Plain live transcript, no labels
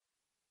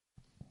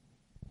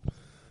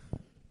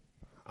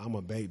I'm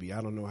a baby.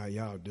 I don't know how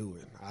y'all do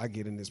it. I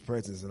get in this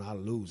presence and I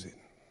lose it.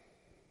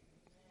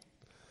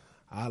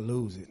 I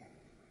lose it.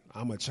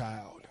 I'm a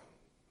child.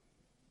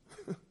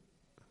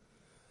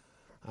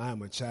 I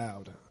am a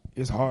child.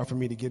 It's hard for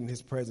me to get in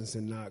his presence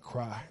and not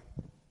cry.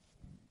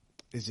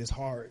 It's just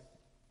hard.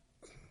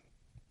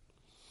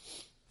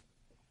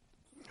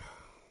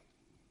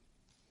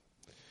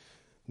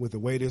 With the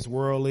way this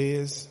world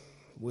is,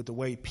 with the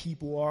way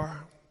people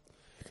are,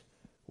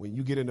 when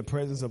you get in the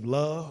presence of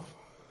love,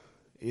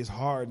 it's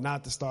hard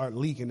not to start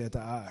leaking at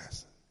the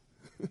eyes.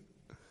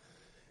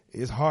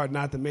 It's hard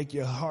not to make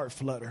your heart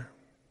flutter.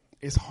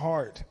 It's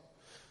hard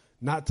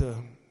not to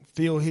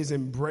feel his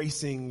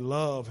embracing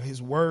love,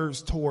 his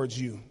words towards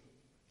you.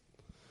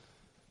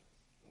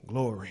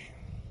 Glory.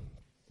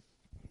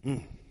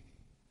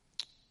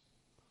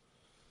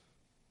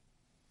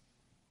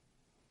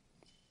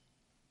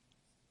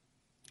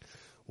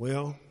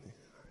 Well,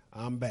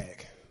 I'm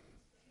back.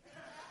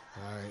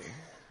 All right,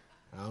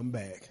 I'm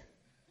back.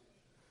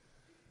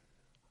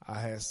 I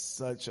had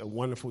such a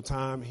wonderful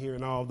time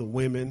hearing all the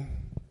women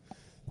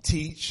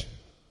teach.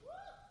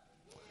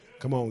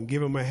 Come on,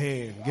 give them a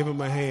hand. Give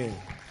them a hand.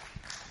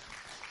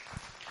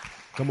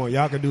 Come on,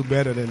 y'all can do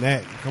better than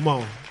that. Come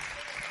on.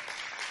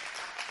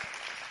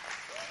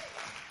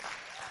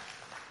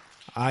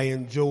 I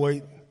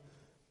enjoyed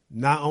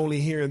not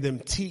only hearing them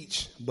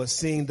teach, but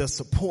seeing the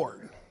support.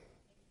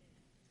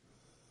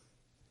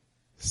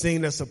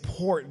 Seeing the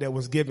support that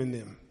was given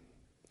them.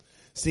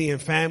 Seeing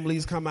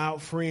families come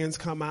out, friends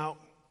come out.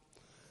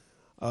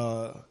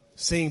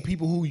 Seeing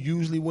people who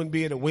usually wouldn't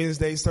be at a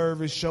Wednesday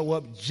service show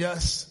up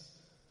just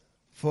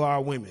for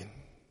our women.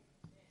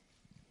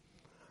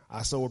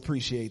 I so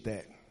appreciate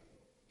that.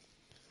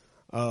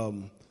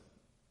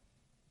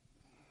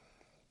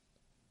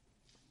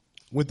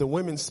 With the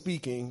women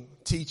speaking,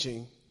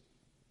 teaching,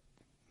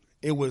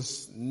 it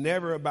was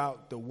never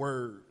about the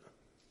word,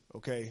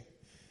 okay?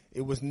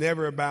 It was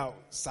never about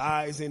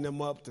sizing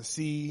them up to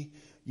see,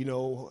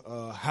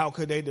 how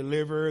could they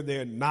deliver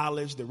their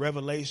knowledge, the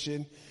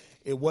revelation.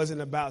 It wasn't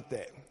about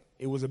that.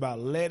 It was about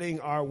letting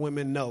our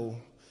women know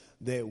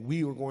that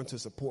we were going to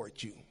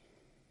support you.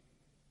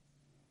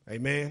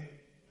 Amen.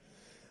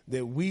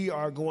 That we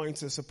are going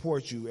to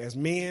support you. As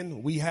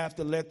men, we have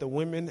to let the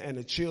women and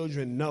the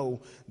children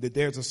know that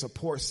there's a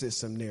support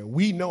system there.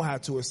 We know how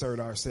to assert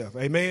ourselves.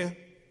 Amen.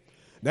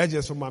 That's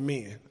just for my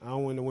men. I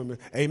don't want the women.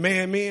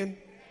 Amen, men.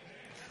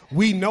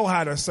 We know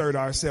how to assert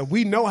ourselves.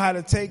 We know how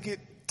to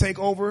take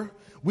over.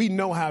 We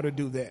know how to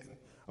do that.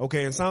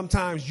 Okay, and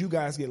sometimes you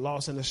guys get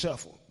lost in the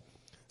shuffle.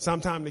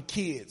 Sometimes the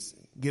kids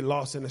get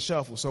lost in the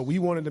shuffle. So we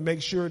wanted to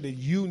make sure that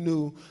you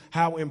knew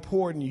how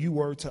important you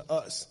were to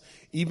us.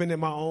 Even in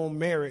my own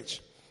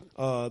marriage,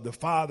 the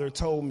father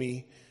told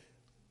me,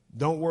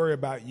 don't worry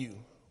about you.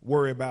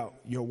 Worry about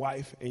your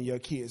wife and your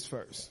kids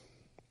first.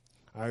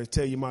 I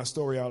tell you my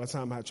story all the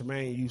time, how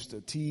Tremaine used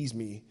to tease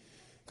me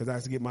because I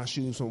used to get my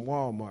shoes from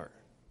Walmart.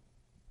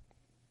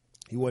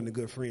 He wasn't a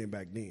good friend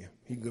back then.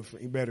 He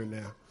better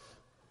now.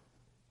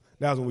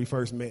 That was when we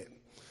first met.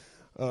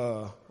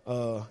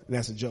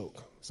 That's a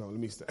joke. So let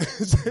me say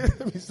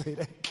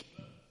that.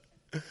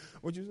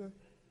 What'd you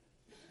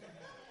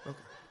say?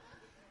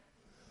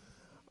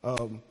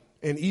 Okay.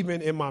 And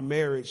even in my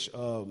marriage,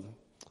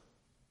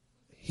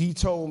 he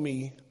told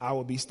me I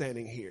would be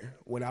standing here,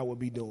 what I would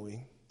be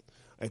doing.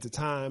 At the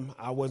time,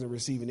 I wasn't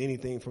receiving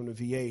anything from the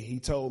VA.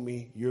 He told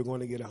me, you're going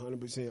to get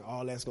 100%.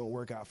 All that's going to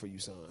work out for you,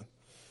 son.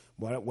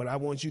 But what I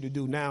want you to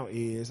do now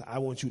is I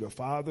want you to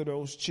father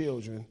those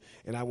children,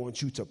 and I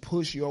want you to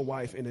push your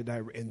wife in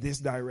this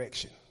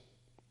direction.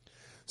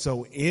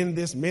 So in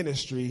this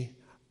ministry,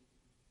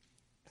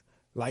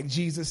 like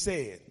Jesus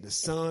said, the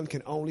son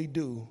can only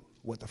do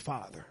what the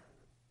father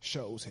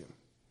shows him.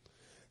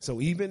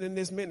 So even in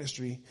this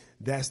ministry,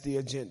 that's the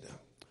agenda.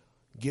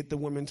 Get the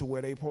women to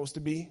where they're supposed to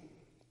be.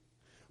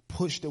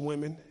 Push the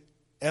women.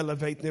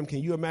 Elevate them. Can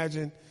you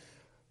imagine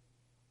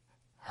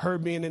her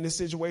being in this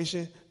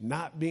situation,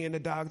 not being a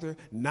doctor,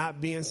 not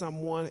being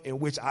someone in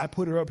which I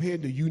put her up here?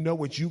 Do you know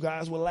what you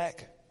guys will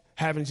lack?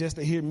 Having just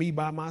to hear me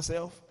by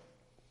myself?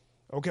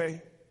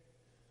 Okay?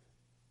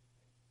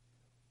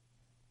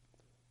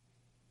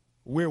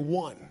 We're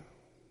one.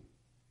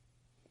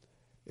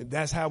 And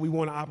that's how we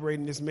want to operate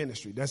in this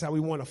ministry. That's how we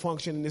want to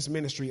function in this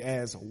ministry,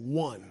 as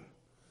one.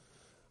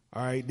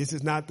 All right? This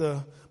is not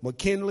the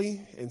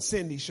McKinley and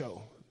Cindy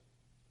show.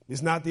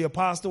 It's not the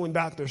Apostle and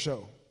Doctor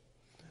show.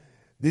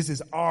 This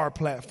is our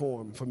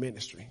platform for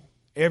ministry.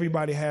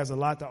 Everybody has a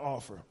lot to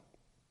offer.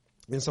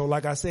 And so,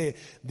 like I said,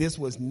 this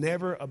was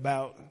never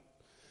about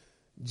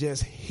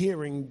just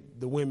hearing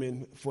the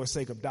women for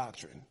sake of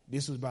doctrine.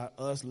 This was about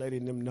us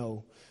letting them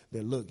know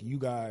that, look, you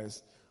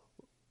guys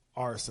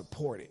are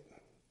supported.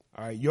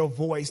 All right, your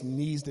voice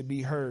needs to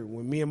be heard.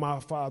 When me and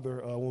my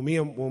father, when me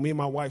and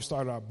my wife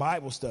started our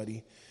Bible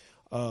study,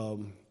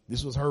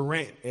 this was her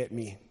rant at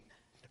me.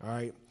 All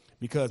right,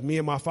 because me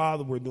and my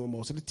father were doing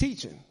most of the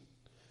teaching.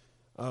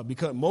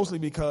 Mostly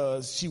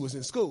because she was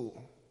in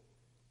school,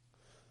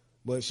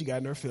 but she got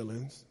in her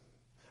feelings.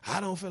 I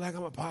don't feel like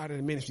I'm a part of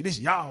the ministry. This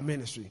is y'all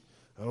ministry.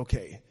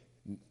 Okay.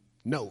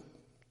 Note.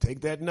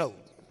 Take that note.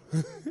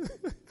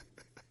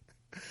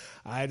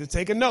 I had to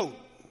take a note.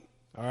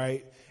 All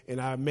right. And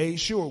I made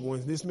sure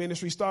when this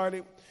ministry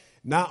started,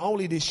 not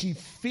only did she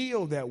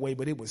feel that way,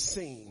 but it was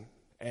seen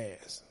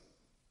as.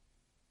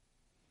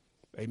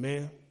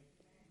 Amen.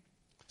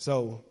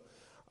 So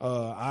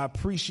I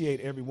appreciate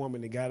every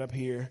woman that got up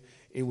here.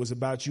 It was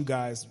about you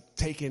guys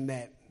taking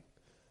that,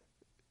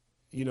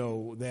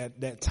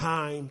 that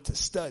time to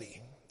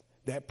study,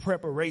 that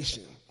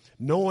preparation,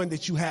 knowing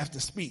that you have to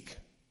speak.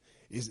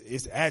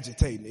 It's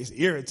agitating. It's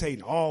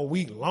irritating all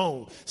week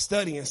long,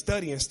 studying,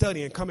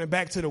 coming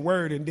back to the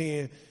word, and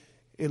then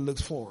it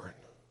looks foreign.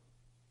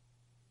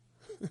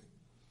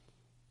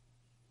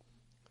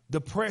 The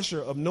pressure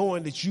of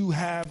knowing that you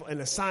have an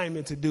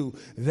assignment to do.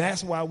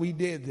 That's why we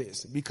did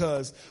this,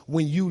 because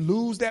when you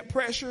lose that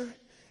pressure,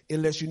 it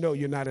lets you know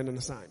you're not in an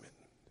assignment.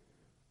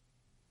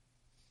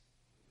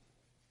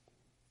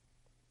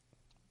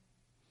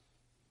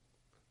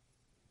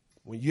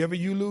 Whenever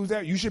you lose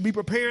that, you should be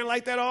preparing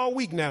like that all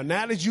week now.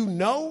 Now that you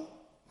know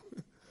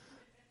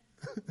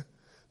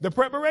the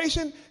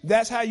preparation,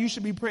 that's how you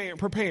should be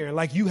preparing.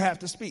 Like you have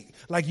to speak,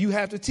 like you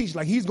have to teach,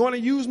 like he's going to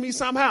use me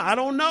somehow. I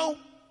don't know.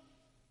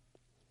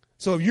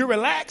 So if you're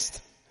relaxed,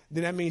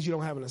 then that means you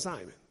don't have an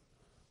assignment.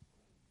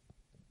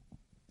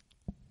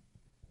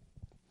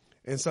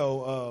 And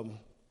so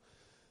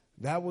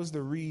that was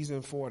the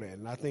reason for that.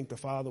 And I think the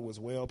Father was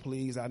well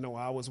pleased. I know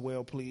I was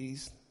well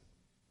pleased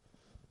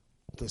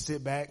to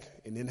sit back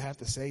and didn't have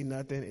to say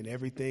nothing and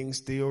everything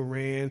still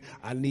ran.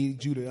 I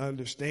need you to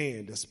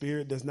understand the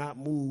Spirit does not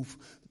move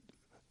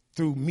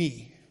through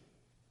me.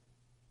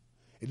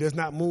 It does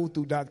not move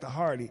through Dr.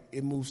 Hardy.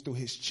 It moves through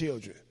his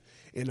children.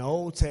 In the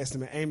Old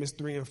Testament, Amos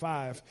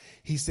 3:5,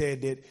 he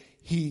said that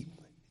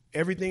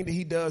everything that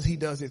he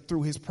does it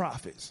through his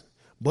prophets.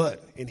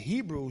 But in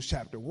Hebrews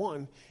chapter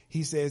 1,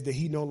 he says that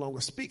he no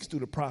longer speaks through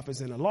the prophets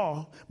and the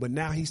law, but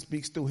now he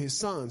speaks through his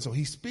son. So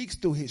he speaks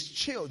through his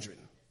children.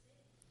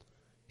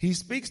 He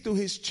speaks through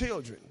his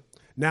children.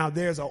 Now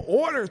there's an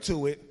order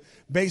to it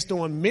based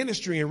on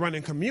ministry and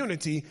running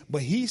community,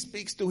 but he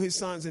speaks through his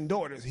sons and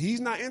daughters. He's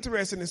not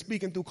interested in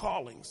speaking through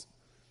callings.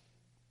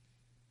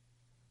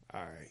 All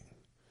right.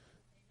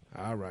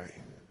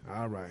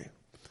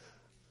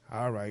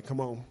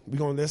 Come on.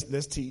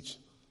 Let's teach.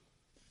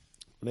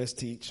 Let's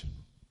teach.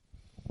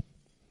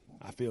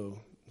 I feel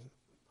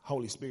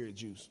Holy Spirit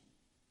juice.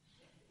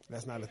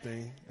 That's not a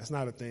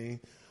thing.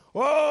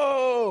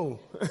 Whoa!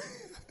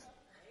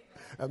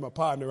 That's my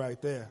partner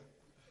right there.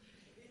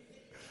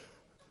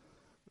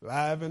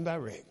 Live and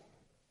direct.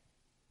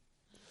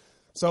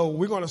 So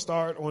we're going to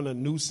start on a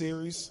new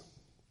series.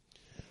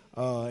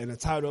 And the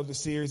title of the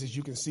series, as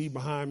you can see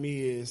behind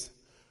me, is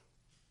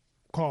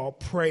called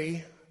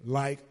Pray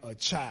Like a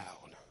Child.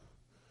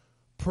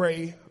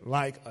 Pray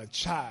like a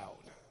child.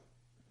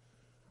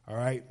 All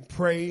right.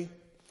 Pray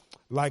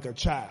like a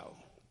child.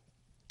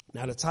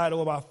 Now, the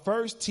title of our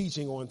first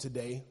teaching on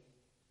today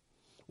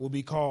will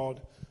be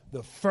called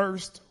The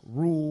First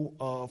Rule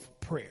of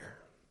Prayer.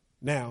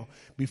 Now,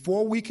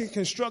 before we can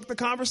construct the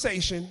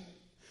conversation,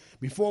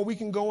 before we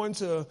can go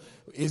into,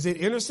 is it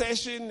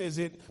intercession? Is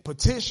it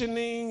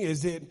petitioning?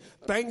 Is it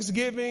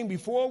thanksgiving?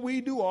 Before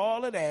we do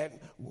all of that,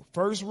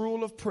 first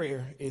rule of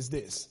prayer is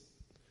this.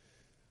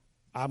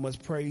 I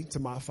must pray to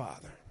my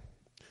Father.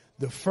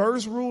 The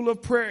first rule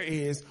of prayer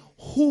is,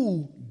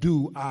 who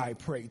do I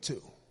pray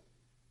to?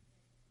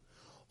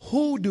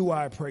 Who do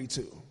I pray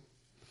to?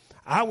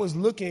 I was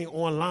looking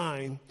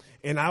online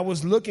and I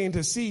was looking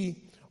to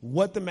see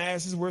what the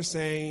masses were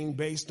saying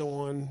based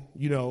on,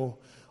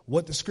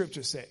 what the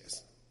scripture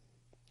says.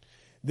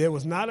 There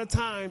was not a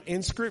time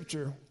in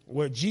scripture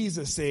where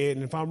Jesus said,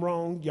 and if I'm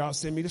wrong, y'all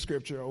send me the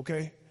scripture,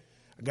 okay?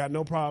 I got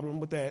no problem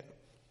with that.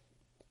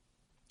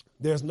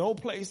 There's no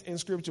place in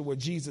scripture where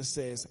Jesus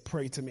says,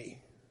 pray to me.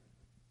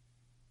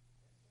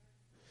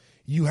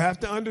 You have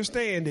to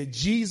understand that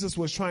Jesus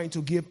was trying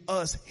to give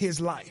us his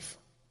life.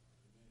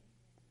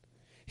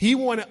 He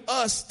wanted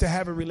us to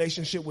have a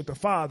relationship with the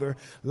Father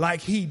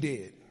like he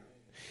did.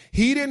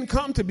 He didn't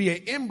come to be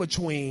an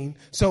in-between,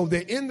 so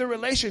that in the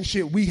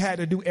relationship, we had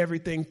to do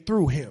everything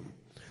through him.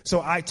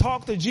 So I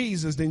talked to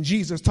Jesus, then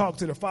Jesus talked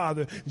to the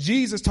Father.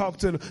 Jesus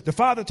talked to the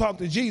Father, talked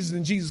to Jesus,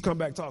 and Jesus come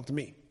back, talk to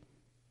me.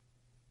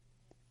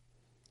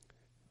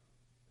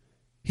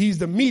 He's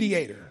the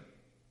mediator.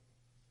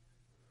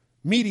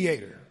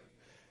 Mediator.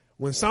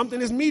 When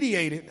something is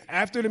mediated,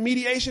 after the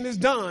mediation is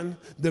done,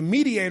 the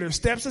mediator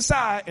steps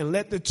aside and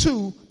let the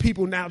two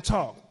people now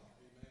talk.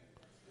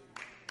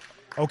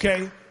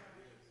 Okay?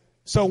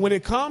 So when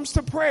it comes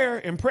to prayer,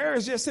 and prayer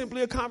is just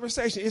simply a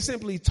conversation, it's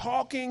simply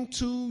talking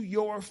to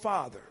your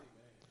Father.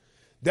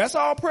 That's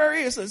all prayer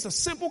is. It's a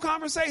simple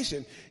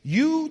conversation.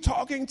 You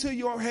talking to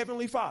your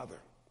Heavenly Father.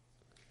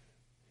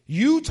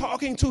 You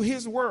talking to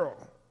his world.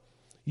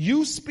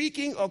 You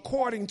speaking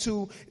according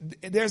to,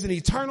 there's an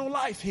eternal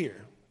life here.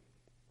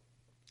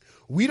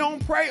 We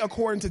don't pray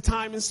according to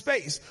time and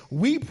space.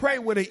 We pray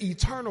with an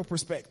eternal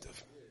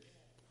perspective.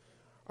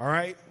 All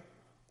right?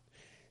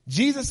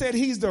 Jesus said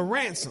he's the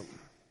ransom.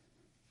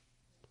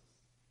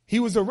 He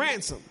was a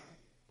ransom.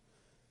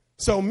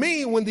 So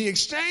when the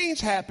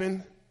exchange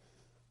happened,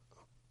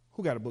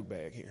 who got a book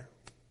bag here?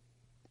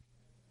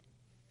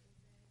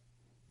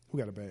 Who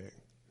got a bag?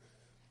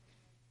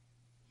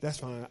 That's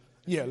fine.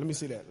 Yeah, let me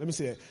see that.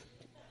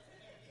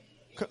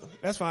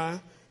 That's fine.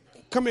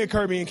 Come here,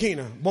 Kirby and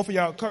Keena. Both of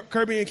y'all,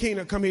 Kirby and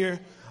Keena, come here.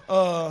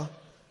 No,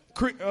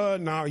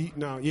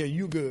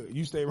 you good.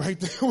 You stay right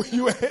there where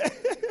you at.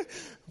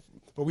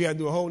 But we got to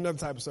do a whole nother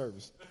type of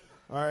service.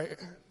 All right?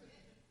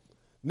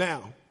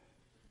 Now,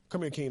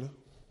 come here, Keena.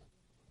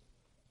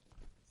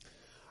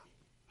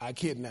 I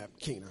kidnapped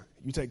Keena.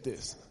 You take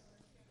this.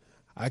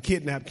 I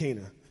kidnapped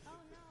Keena. Oh,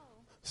 no.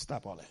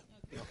 Stop all that.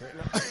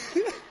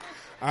 Okay.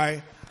 All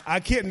right. I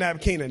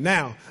kidnapped Keena.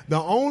 Now, the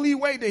only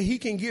way that he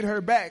can get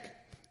her back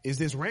is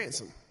this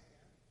ransom.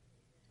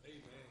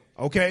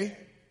 Okay?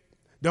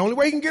 The only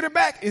way he can get her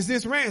back is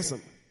this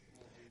ransom.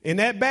 In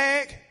that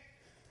bag,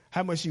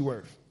 how much she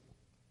worth?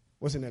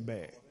 What's in that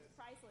bag?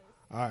 Priceless.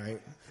 All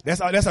right.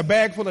 That's a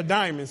bag full of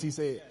diamonds, he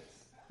said.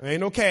 There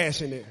ain't no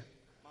cash in there.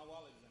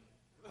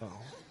 Oh.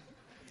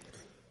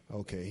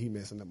 Okay, he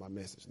messing up my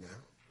message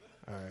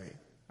now. All right.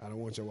 I don't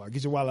want your wallet.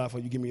 Get your wallet out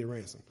before you give me a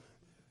ransom.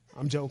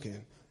 I'm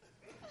joking.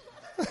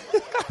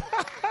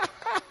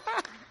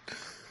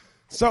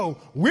 So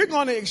we're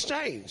going to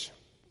exchange.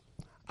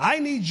 I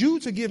need you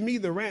to give me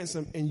the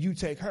ransom and you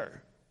take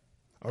her.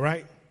 All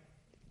right?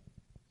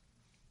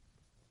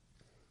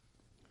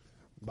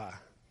 Bye.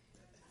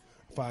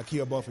 If I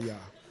kill both of y'all.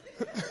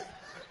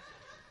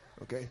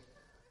 Okay?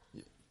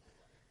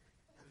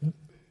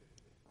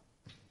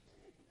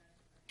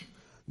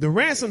 The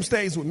ransom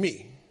stays with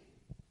me.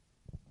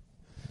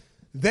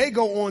 They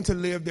go on to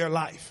live their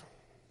life.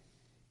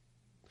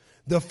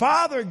 The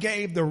Father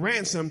gave the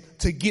ransom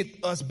to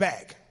get us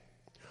back.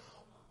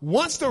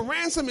 Once the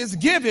ransom is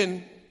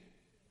given,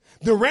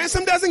 the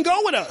ransom doesn't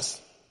go with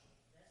us.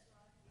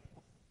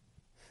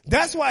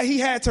 That's why he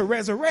had to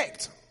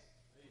resurrect.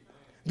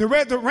 The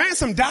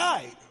ransom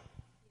died.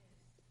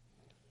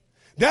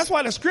 That's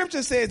why the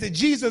scripture says that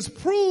Jesus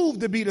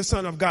proved to be the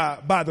Son of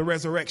God by the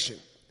resurrection.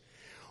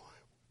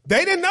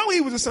 They didn't know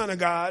he was the Son of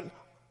God.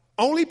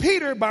 Only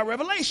Peter by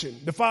revelation.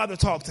 The Father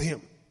talked to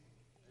him.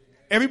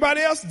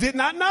 Everybody else did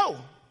not know.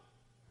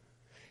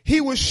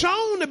 He was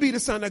shown to be the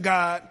Son of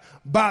God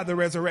by the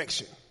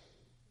resurrection.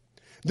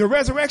 The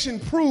resurrection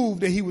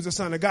proved that he was the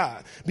Son of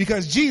God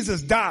because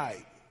Jesus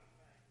died.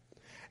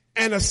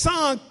 And a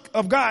son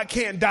of God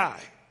can't die.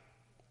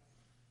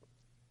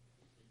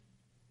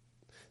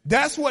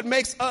 That's what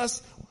makes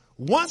us,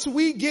 once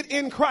we get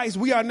in Christ,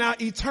 we are now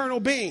eternal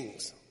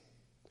beings.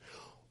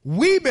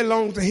 We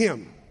belong to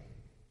him.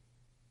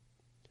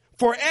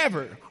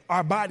 Forever,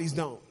 our bodies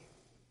don't.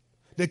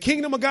 The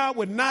kingdom of God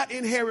would not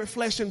inherit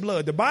flesh and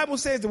blood. The Bible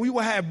says that we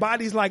will have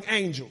bodies like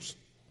angels.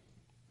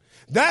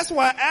 That's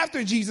why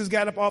after Jesus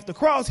got up off the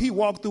cross, he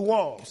walked through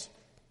walls.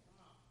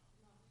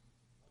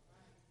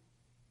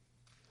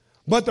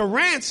 But the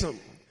ransom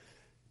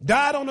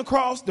died on the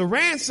cross. The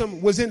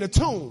ransom was in the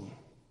tomb.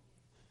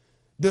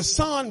 The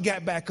Son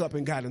got back up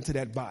and got into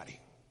that body.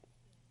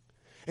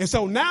 And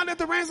so now that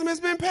the ransom has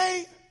been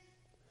paid,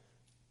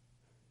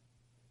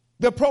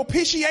 the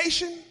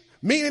propitiation,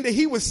 meaning that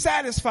he was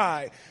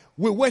satisfied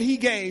with what he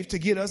gave to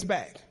get us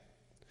back.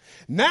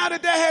 Now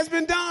that that has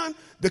been done,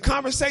 the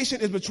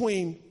conversation is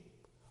between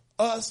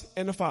us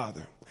and the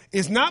Father.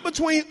 It's not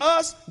between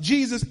us,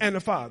 Jesus, and the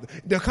Father.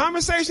 The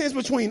conversation is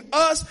between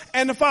us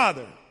and the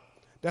Father.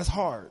 That's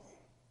hard.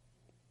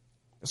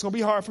 It's going to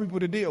be hard for people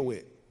to deal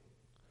with.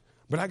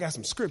 But I got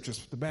some scriptures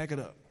to back it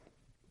up.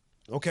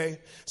 Okay?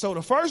 So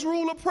the first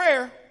rule of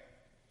prayer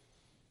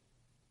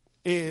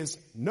is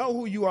know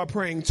who you are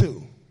praying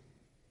to.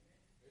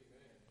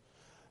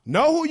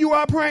 Know who you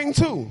are praying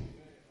to.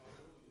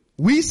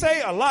 We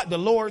say a lot, the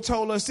Lord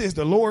told us this,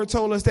 the Lord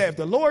told us that. If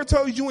the Lord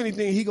told you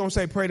anything, he going to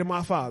say, pray to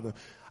my Father.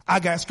 I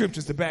got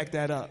scriptures to back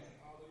that up.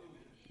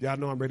 Y'all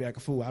know I'm ready to act a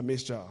fool. I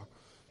missed y'all.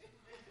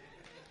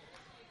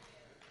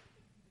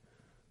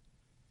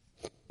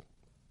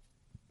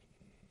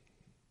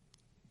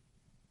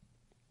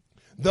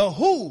 The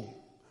who,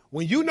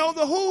 when you know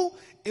the who,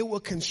 it will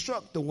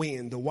construct the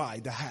when, the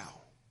why, the how.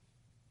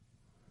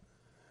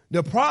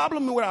 The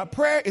problem with our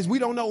prayer is we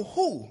don't know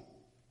who.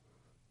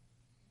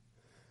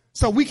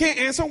 So we can't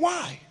answer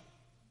why.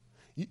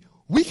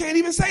 We can't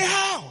even say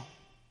how.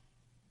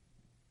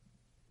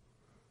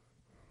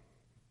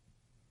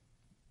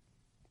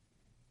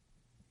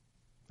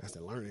 That's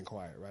the learning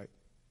quiet, right?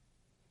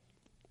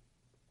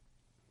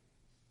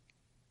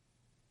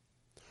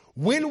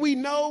 When we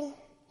know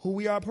who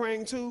we are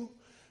praying to,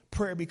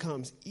 prayer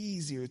becomes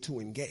easier to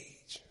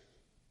engage.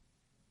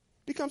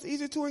 Becomes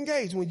easier to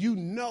engage when you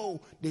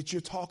know that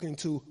you're talking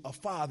to a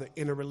father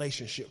in a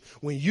relationship.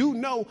 When you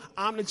know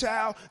I'm the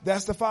child,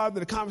 that's the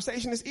father, the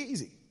conversation is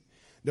easy.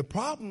 The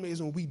problem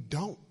is when we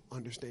don't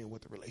understand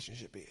what the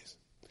relationship is.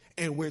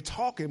 And we're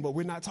talking, but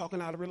we're not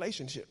talking out of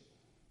relationship.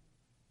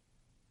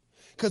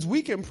 Because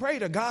we can pray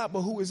to God, but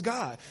who is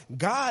God?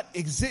 God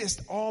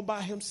exists all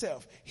by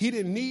himself. He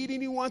didn't need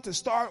anyone to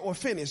start or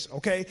finish,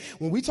 okay?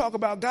 When we talk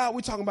about God,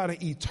 we're talking about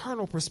an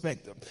eternal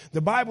perspective.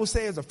 The Bible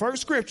says, the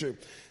first scripture,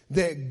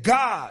 that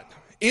God,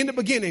 in the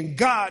beginning,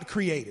 God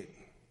created.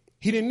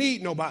 He didn't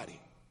need nobody.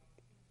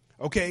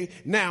 Okay,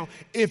 now,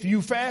 if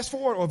you fast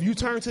forward or if you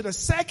turn to the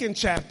second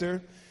chapter,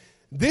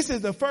 this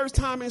is the first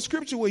time in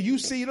scripture where you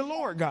see the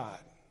Lord God.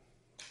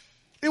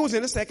 It was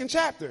in the second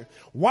chapter.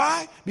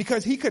 Why?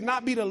 Because he could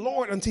not be the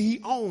Lord until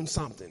he owned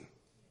something.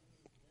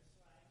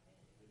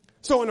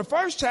 So in the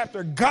first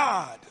chapter,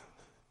 God,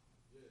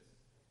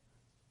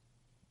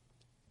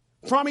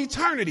 from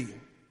eternity,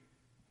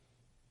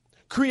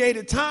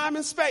 created time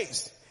and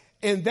space.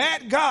 And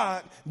that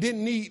God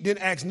didn't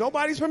ask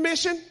nobody's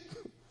permission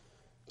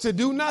to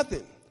do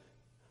nothing.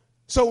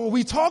 So when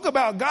we talk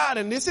about God,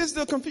 and this is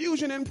the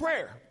confusion in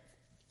prayer,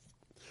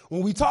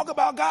 when we talk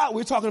about God,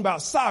 we're talking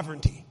about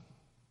sovereignty.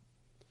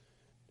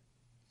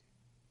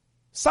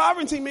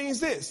 Sovereignty means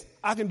this: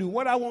 I can do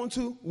what I want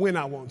to, when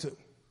I want to,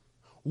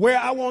 where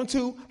I want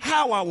to,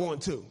 how I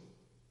want to.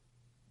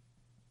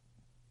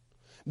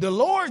 The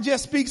Lord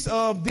just speaks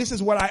of, this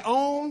is what I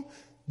own,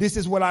 this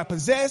is what I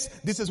possess,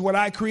 this is what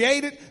I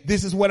created,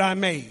 this is what I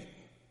made.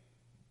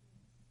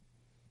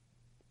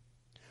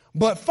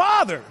 But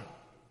Father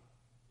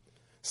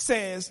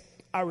says,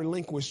 I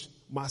relinquish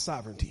my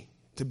sovereignty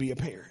to be a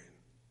parent.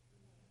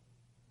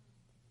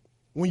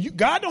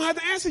 God don't have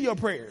to answer your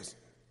prayers,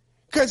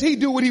 because he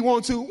do what he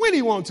want to, when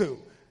he want to.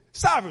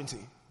 Sovereignty.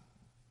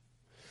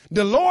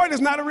 The Lord is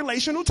not a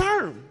relational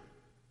term.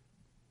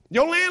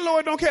 Your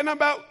landlord don't care nothing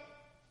about.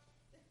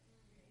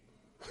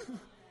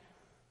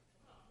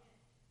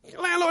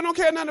 Your landlord don't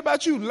care nothing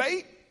about you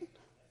late.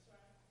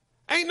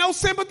 Ain't no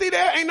sympathy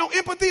there. Ain't no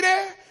empathy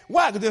there.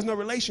 Why? Because there's no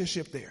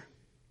relationship there.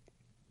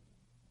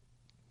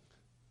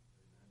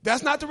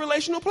 That's not the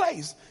relational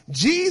place.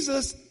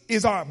 Jesus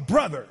is our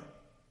brother.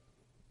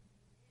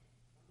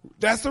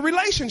 That's the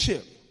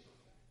relationship.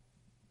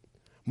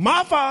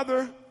 My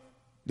Father,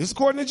 this is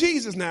according to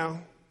Jesus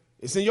now.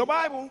 It's in your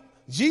Bible.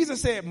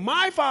 Jesus said,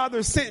 my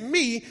Father sent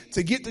me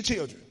to get the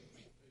children.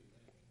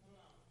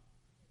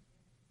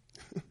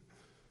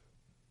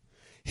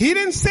 He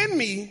didn't send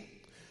me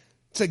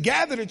to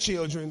gather the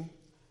children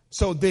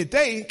so that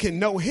they can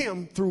know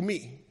him through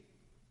me.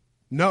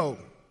 No,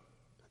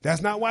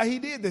 that's not why he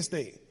did this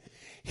thing.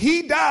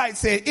 He died,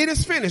 said, it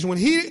is finished. When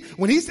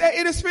he said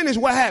it is finished,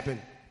 what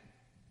happened?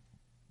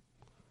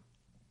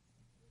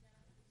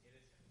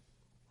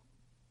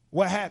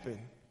 What happened?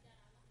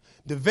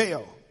 The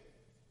veil.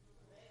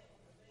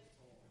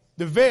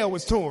 The veil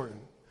was torn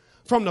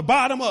from the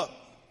bottom up.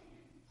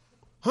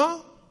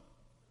 Huh?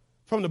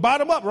 From the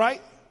bottom up, right?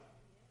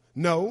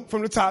 No,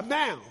 from the top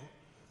down.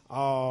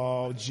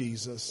 Oh,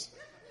 Jesus.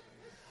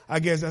 I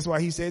guess that's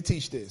why he said,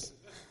 teach this.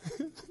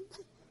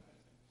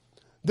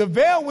 The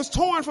veil was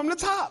torn from the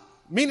top,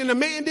 meaning the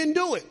man didn't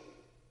do it.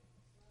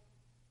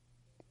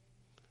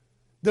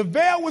 The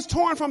veil was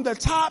torn from the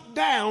top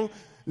down,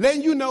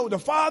 letting you know the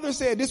Father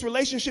said this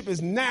relationship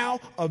is now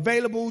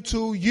available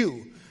to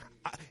you.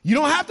 You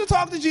don't have to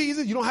talk to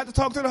Jesus. You don't have to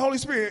talk to the Holy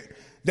Spirit.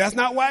 That's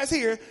not why it's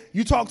here.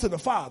 You talk to the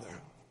Father.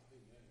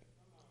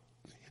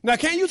 Now,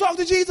 can you talk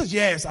to Jesus?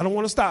 Yes, I don't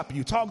want to stop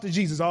you. Talk to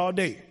Jesus all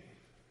day.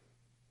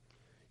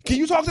 Can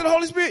you talk to the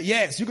Holy Spirit?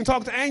 Yes, you can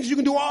talk to angels. You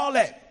can do all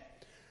that.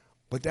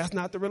 But that's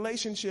not the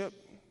relationship.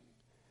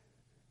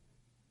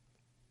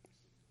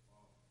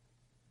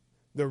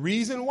 The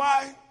reason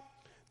why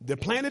the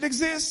planet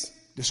exists,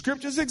 the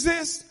scriptures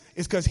exist,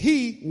 is because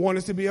he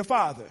wanted to be a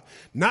father.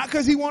 Not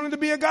because he wanted to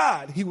be a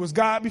God. He was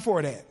God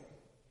before that.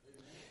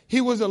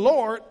 He was the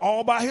Lord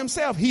all by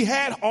himself. He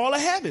had all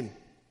of heaven.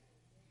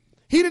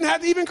 He didn't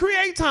have to even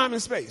create time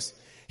and space.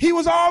 He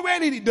was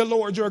already the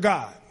Lord your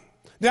God.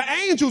 The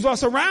angels are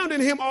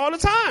surrounding him all the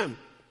time,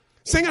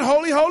 singing,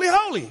 holy, holy,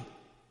 holy.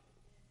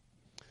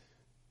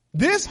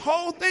 This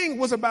whole thing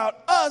was about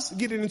us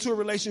getting into a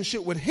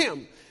relationship with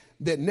him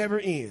that never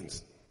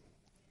ends.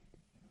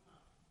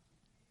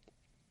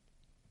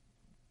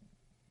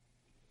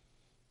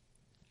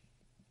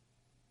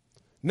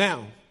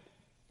 Now,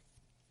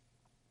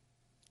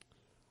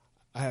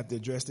 I have to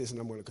address this, and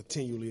I'm going to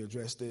continually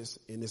address this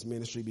in this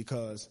ministry,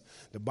 because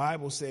the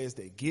Bible says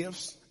that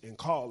gifts and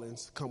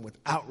callings come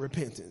without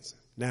repentance.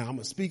 Now, I'm going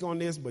to speak on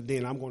this, but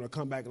then I'm going to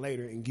come back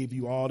later and give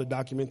you all the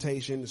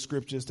documentation, the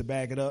scriptures to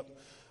back it up.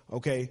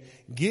 Okay?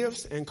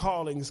 Gifts and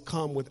callings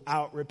come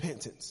without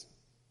repentance.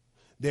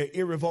 They're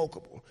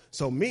irrevocable.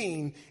 So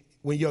mean,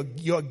 when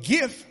your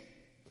gift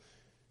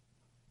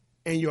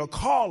and your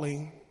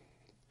calling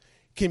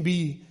can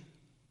be,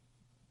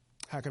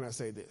 how can I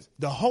say this?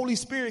 The Holy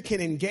Spirit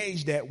can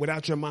engage that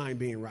without your mind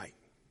being right.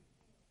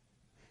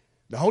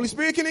 The Holy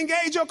Spirit can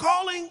engage your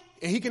calling,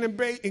 and he can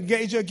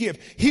engage your gift.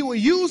 He will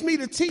use me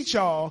to teach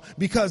y'all,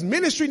 because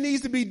ministry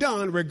needs to be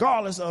done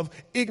regardless of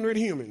ignorant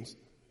humans.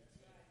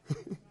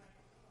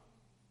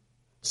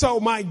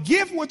 So my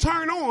gift will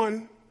turn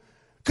on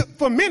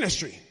for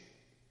ministry.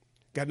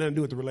 Got nothing to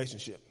do with the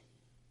relationship.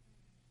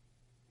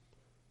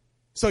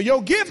 So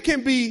your gift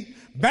can be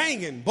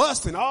banging,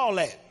 busting, all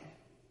that.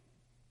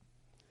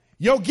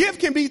 Your gift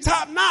can be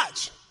top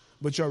notch,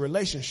 but your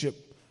relationship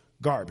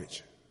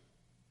garbage.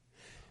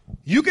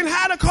 You can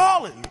have a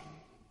calling.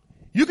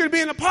 You can be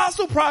an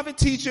apostle, prophet,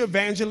 teacher,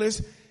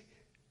 evangelist,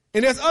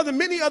 and there's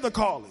many other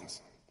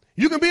callings.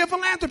 You can be a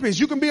philanthropist.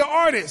 You can be an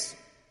artist.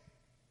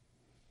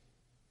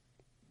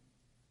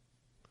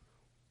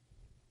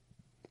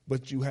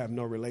 But you have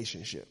no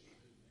relationship.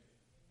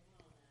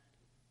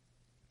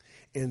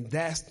 And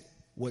that's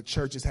what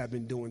churches have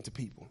been doing to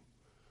people.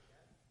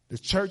 The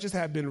churches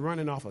have been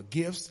running off of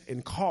gifts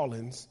and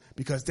callings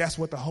because that's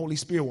what the Holy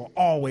Spirit will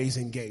always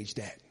engage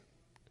at.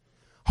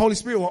 Holy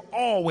Spirit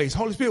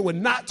will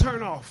not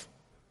turn off.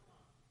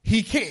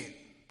 He can.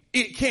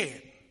 It can.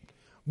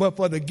 But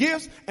for the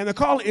gifts and the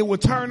calling, it will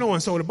turn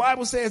on. So the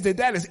Bible says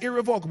that is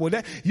irrevocable.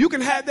 That you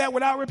can have that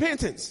without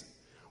repentance.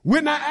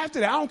 We're not after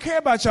that. I don't care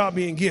about y'all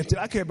being gifted.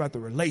 I care about the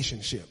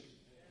relationship.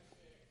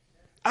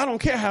 I don't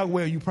care how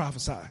well you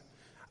prophesy.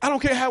 I don't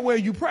care how well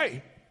you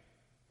pray.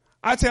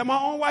 I tell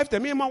my own wife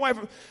that me and my wife,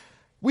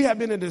 we have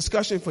been in a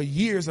discussion for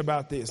years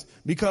about this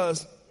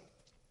because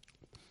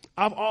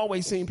I've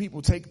always seen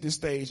people take this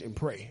stage and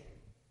pray,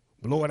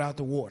 blow it out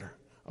the water.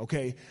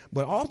 Okay.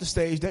 But off the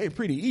stage, they're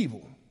pretty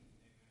evil.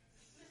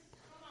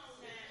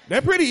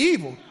 They're pretty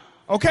evil.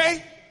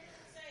 Okay.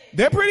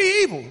 They're pretty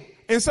evil.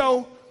 And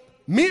so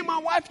me and my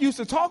wife used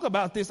to talk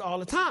about this all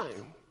the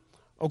time.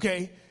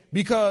 Okay.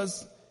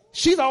 Because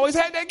she's always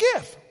had that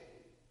gift.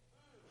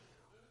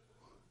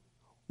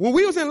 When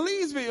we was in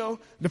Leesville,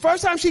 the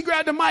first time she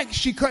grabbed the mic,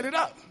 she cut it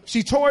up.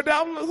 She tore it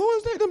down. Who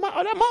is that?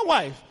 Oh, that's my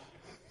wife.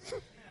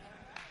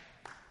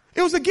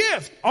 It was a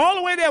gift. All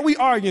the way there, we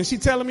arguing. She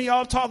telling me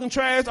all talking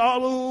trash,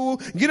 all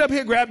get up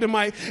here, grab the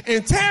mic,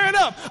 and tear it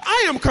up.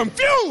 I am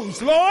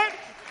confused, Lord.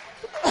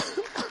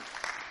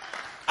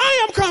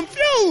 I am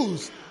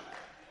confused.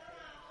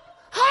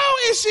 How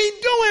is she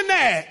doing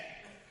that?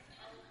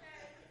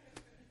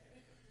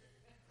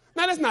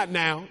 Now, that's not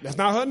now. That's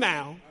not her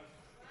now.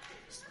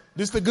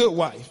 This is the good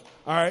wife.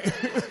 All right.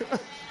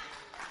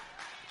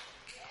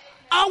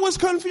 I was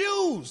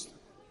confused.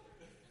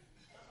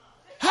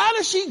 How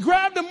does she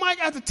grab the mic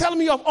after telling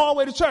me off all the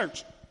way to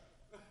church?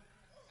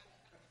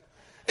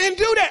 And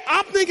do that.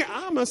 I'm thinking,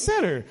 I'm a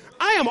sinner.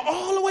 I am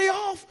all the way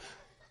off.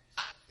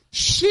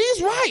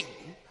 She's right.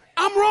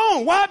 I'm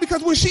wrong. Why?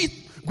 Because when she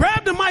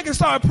grabbed the mic and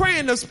started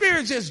praying, the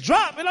spirit just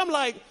dropped. And I'm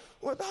like,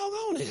 well,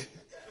 doggone it.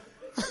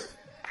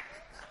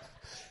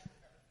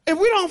 If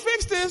we don't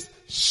fix this,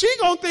 she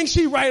gonna think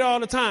she right all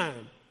the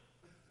time.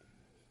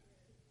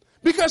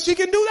 Because she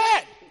can do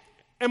that.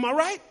 Am I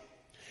right?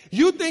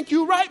 You think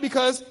you right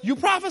because you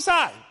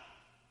prophesy.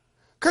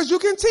 Because you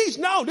can teach.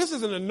 No, this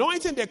is an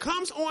anointing that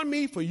comes on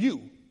me for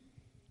you.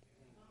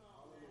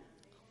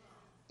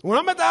 When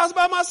I'm at the house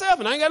by myself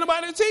and I ain't got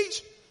nobody to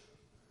teach,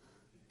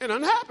 it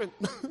doesn't happen.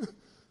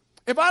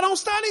 If I don't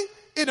study,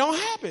 it don't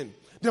happen.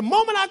 The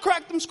moment I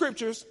crack them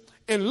scriptures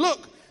and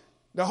look,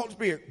 the Holy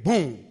Spirit,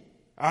 boom.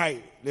 All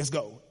right, let's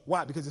go.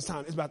 Why? Because it's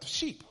time. It's about the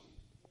sheep.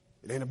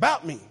 It ain't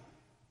about me.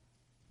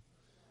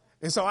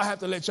 And so I have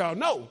to let y'all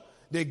know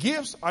that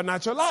gifts are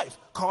not your life.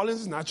 Callings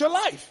is not your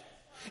life.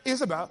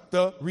 It's about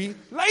the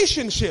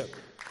relationship.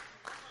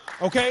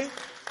 Okay?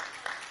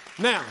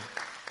 Now,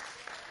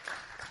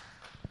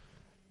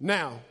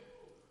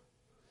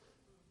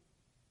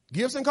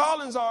 gifts and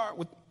callings are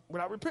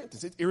without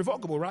repentance. It's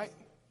irrevocable, right?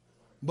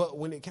 But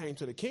when it came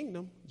to the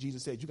kingdom,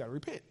 Jesus said, you got to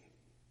repent.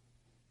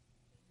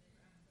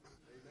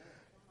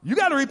 You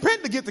got to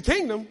repent to get the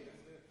kingdom.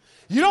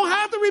 You don't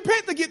have to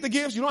repent to get the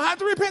gifts. You don't have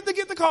to repent to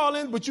get the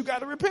calling, but you got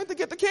to repent to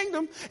get the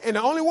kingdom. And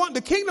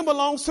the kingdom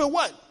belongs to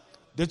what?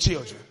 The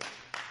children.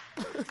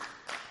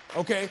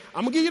 Okay.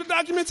 I'm going to give you the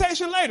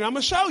documentation later. I'm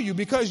going to show you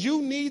because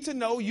you need to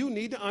know, you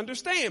need to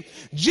understand.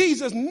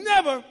 Jesus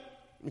never,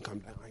 let me come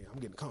down here. I'm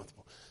getting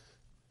comfortable.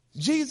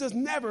 Jesus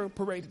never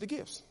paraded the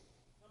gifts.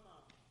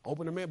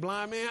 Open the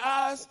blind man's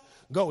eyes.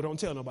 Go. Don't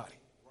tell nobody.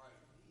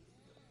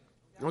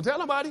 Don't tell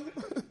nobody.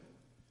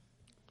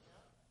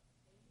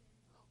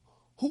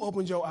 Who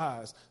opened your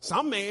eyes?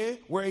 Some man,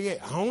 where he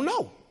at? I don't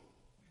know.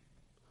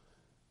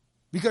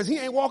 Because he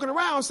ain't walking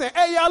around saying,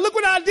 hey, y'all, look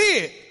what I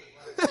did.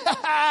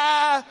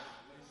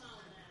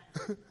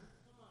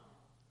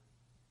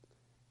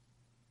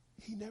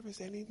 He never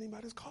said anything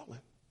about his calling.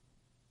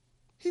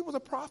 He was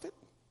a prophet.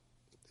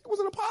 He was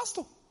an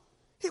apostle.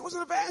 He was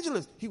an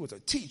evangelist. He was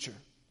a teacher.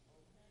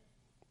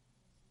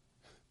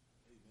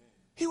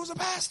 He was a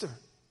pastor.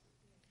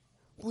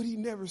 But he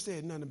never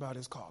said nothing about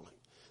his calling.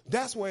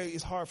 That's why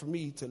it's hard for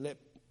me to let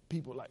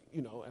people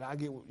and I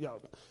get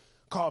y'all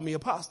call me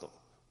apostle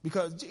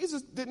because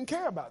Jesus didn't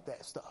care about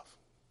that stuff.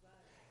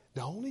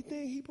 The only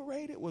thing he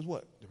paraded was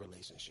what? The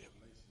relationship.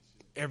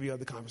 Every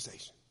other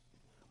conversation.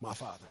 My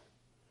father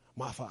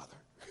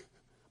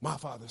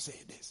said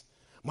this.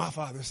 My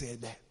father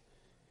said that.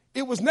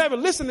 It was never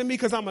listen to me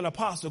because I'm an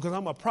apostle, because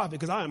I'm a prophet,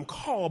 because I am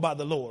called by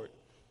the Lord.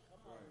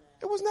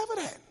 It was never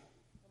that.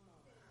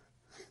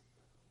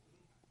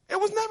 It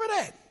was never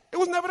that. It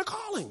was never the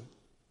calling.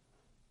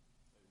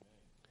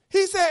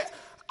 He said,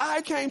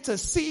 I came to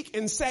seek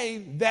and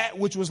save that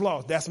which was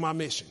lost. That's my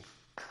mission.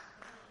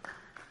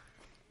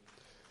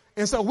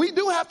 And so we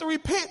do have to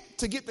repent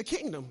to get the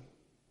kingdom.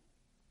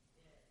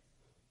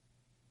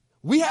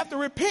 We have to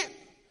repent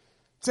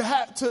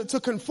to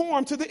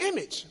conform to the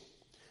image.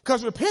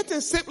 Because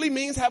repentance simply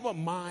means have a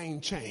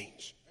mind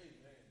change.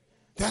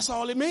 That's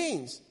all it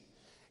means.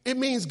 It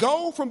means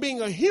go from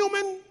being a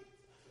human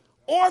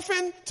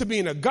orphan to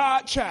being a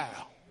God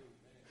child.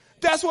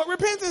 That's what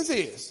repentance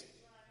is.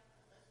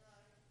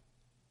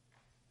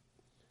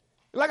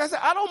 Like I said,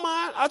 I don't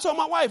mind. I told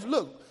my wife,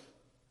 look,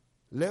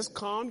 let's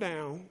calm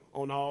down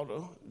on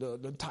all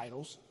the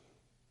titles.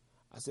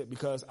 I said,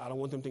 because I don't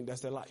want them to think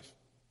that's their life.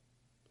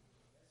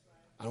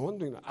 I don't want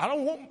them to think that.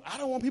 I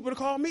don't want people to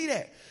call me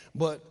that.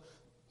 But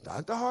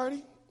Dr.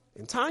 Hardy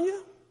and Tanya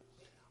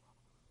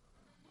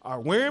are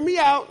wearing me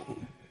out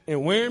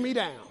and wearing me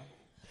down.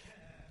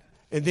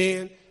 And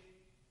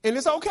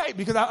it's okay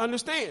because I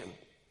understand.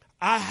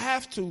 I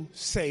have to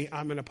say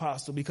I'm an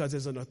apostle because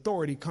there's an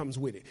authority comes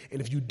with it.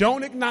 And if you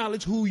don't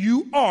acknowledge who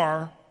you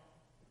are,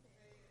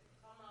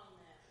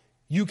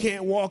 you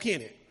can't walk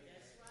in it.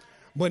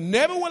 But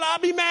never will I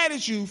be mad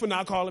at you for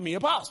not calling me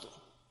apostle.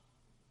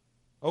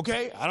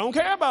 Okay? I don't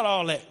care about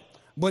all that.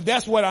 But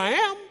that's what I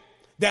am.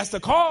 That's the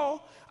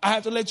call. I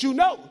have to let you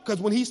know. Because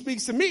when he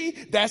speaks to me,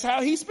 that's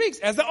how he speaks,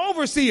 as the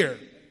overseer.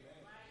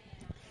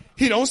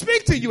 He don't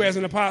speak to you as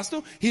an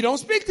apostle. He don't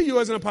speak to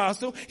you as an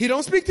apostle. He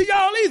don't speak to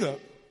y'all either.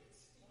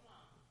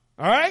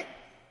 All right?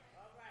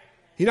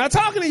 He's not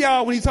talking to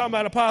y'all when he's talking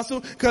about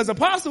apostle, because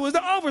apostle is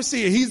the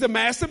overseer. He's the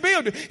master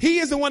builder. He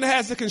is the one that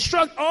has to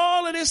construct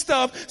all of this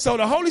stuff. So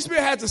the Holy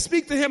Spirit has to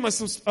speak to him a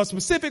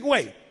specific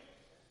way.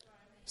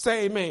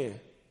 Say amen. Amen.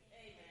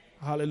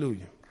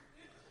 Hallelujah.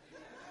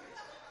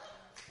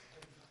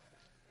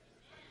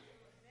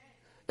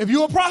 If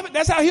you're a prophet,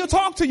 that's how he'll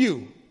talk to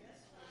you.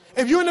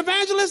 If you're an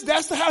evangelist,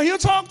 that's how he'll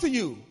talk to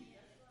you.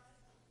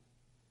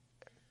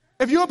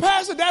 If you're a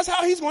pastor, that's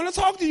how he's going to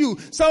talk to you.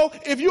 So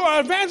if you are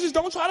an evangelist,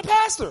 don't try to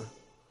pastor.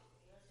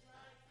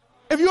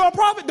 If you're a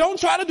prophet, don't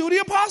try to do the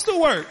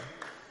apostle work.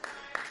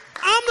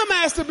 I'm the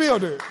master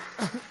builder.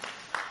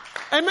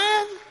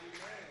 Amen?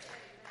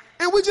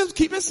 And we just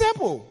keep it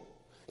simple.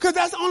 Because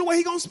that's the only way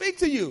he's going to speak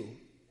to you.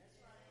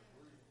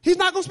 He's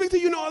not going to speak to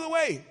you no other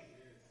way.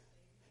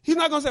 He's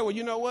not going to say, well,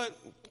 you know what,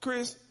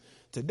 Chris,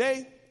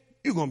 today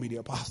you're going to be the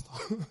apostle.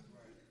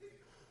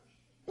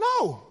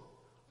 No.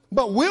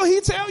 But will he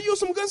tell you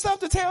some good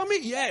stuff to tell me?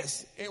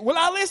 Yes. Will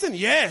I listen?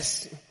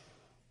 Yes.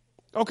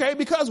 Okay,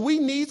 because we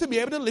need to be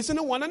able to listen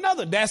to one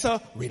another. That's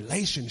a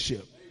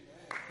relationship.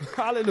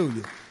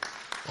 Hallelujah.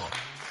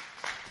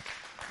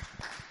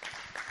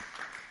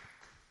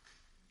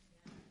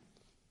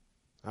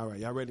 All right,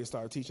 y'all ready to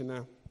start teaching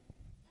now?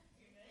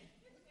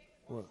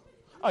 What?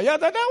 Oh, y'all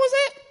thought that was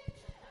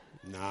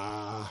it?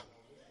 Nah.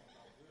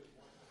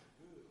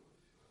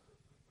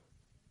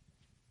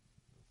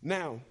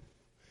 Now,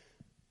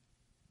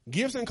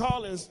 gifts and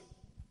callings,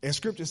 as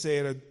scripture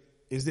said,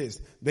 is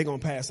this. They're going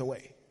to pass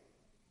away.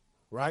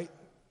 Right?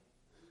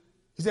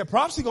 He said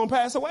prophecy going to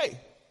pass away.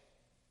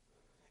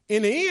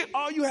 In the end,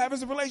 all you have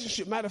is a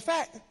relationship. Matter of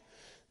fact,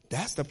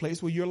 that's the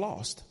place where you're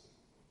lost.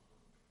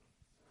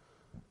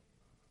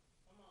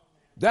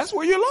 That's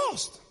where you're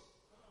lost.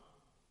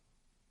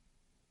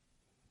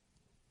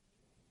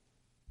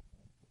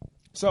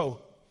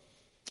 So,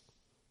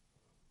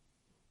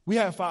 we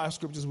have 5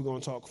 scriptures we're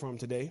going to talk from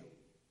today.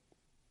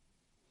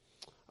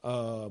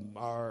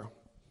 We're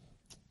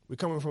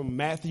coming from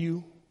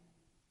Matthew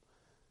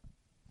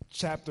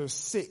chapter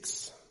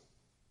 6,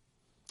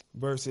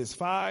 verses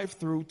 5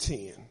 through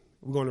 10.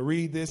 We're going to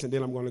read this and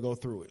then I'm going to go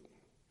through it.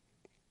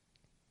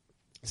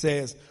 It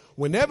says,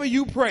 whenever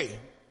you pray,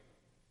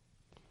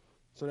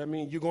 so that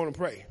means you're going to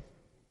pray.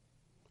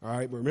 All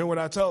right, but remember what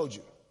I told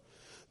you.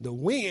 The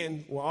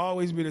when will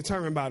always be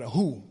determined by the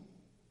who.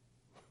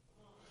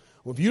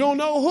 Well, if you don't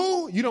know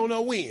who, you don't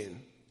know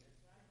when.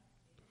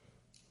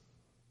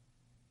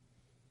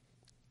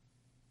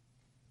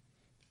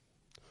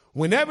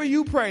 Whenever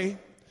you pray,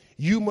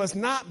 you must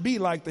not be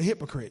like the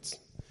hypocrites,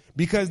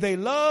 because they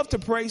love to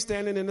pray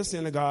standing in the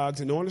synagogues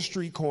and on the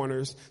street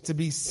corners to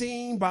be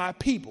seen by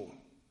people.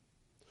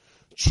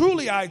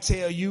 Truly, I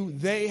tell you,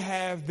 they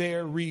have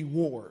their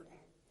reward.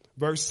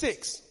 Verse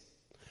 6.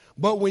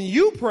 But when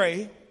you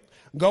pray,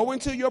 go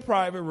into your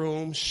private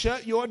room,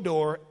 shut your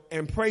door,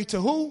 and pray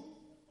to who?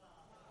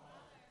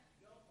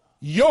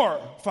 Your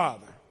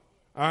Father.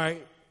 All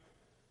right.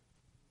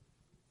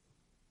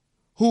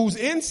 Who is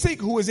in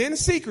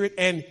secret,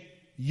 and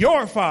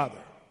your Father,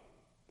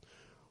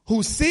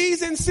 who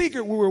sees in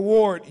secret, will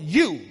reward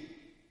you.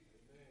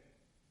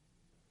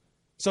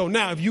 So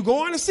now, if you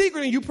go in a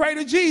secret and you pray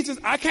to Jesus,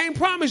 I can't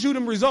promise you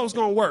them results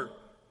going to work.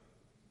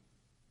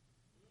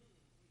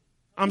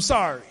 I'm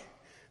sorry,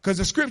 because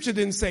the scripture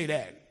didn't say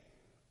that.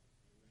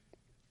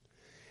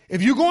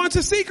 If you go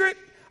into secret,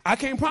 I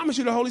can't promise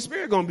you the Holy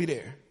Spirit going to be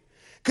there,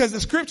 because the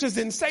scriptures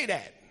didn't say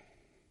that.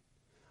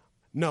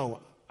 No,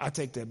 I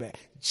take that back.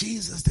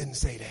 Jesus didn't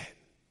say that.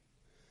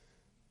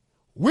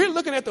 We're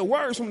looking at the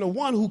words from the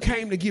one who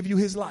came to give you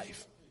his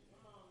life.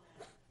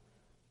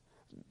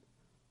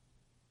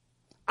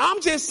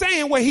 I'm just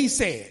saying what he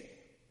said.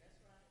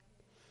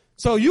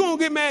 So you don't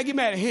get mad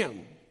at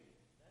him.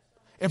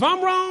 If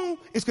I'm wrong,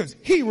 it's because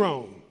he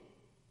wrong.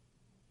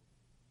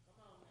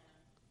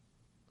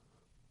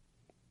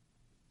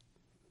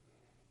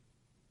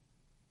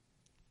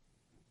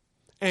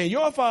 And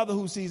your Father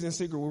who sees in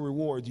secret will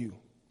reward you.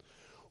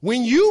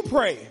 When you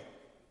pray,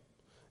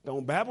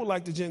 don't babble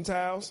like the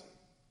Gentiles,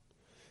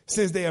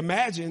 since they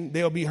imagine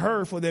they'll be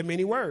heard for their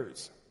many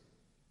words.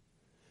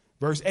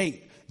 Verse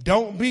 8,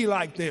 don't be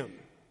like them,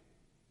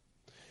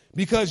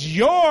 because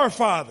your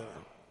Father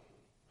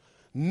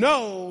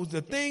knows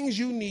the things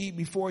you need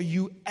before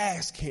you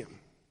ask him.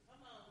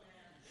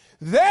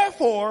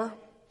 Therefore,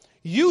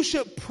 you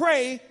should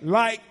pray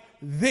like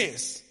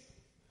this.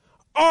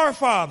 Our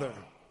Father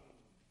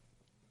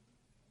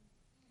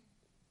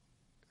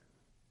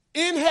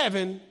in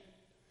heaven,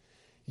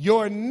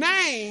 your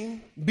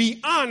name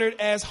be honored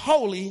as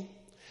holy.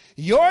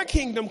 Your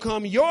kingdom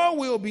come, your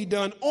will be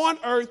done on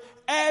earth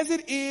as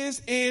it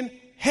is in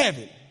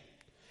heaven.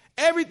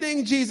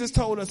 Everything Jesus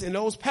told us in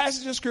those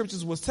passages of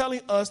scriptures was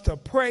telling us to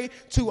pray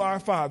to our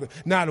Father.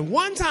 Not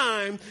one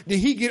time did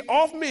he get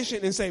off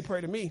mission and say,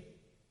 pray to me.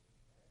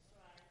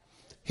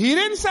 He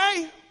didn't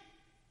say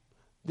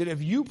that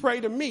if you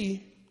pray to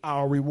me,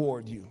 I'll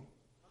reward you.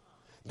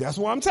 That's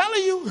what I'm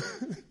telling you.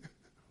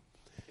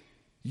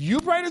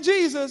 You pray to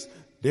Jesus,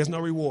 there's no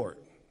reward.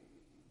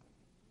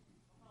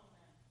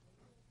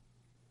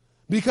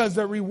 Because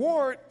the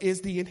reward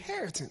is the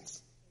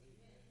inheritance.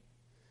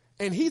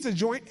 And he's a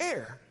joint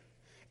heir.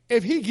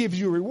 If he gives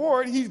you a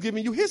reward, he's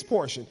giving you his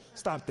portion.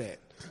 Stop that.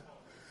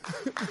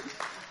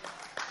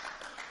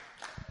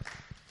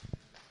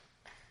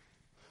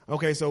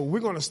 Okay, so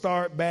we're going to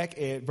start back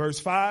at verse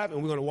 5,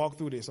 and we're going to walk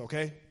through this,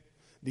 okay?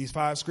 These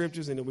 5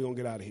 scriptures, and then we're going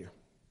to get out of here.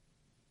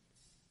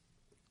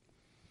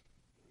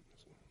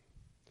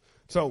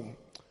 So,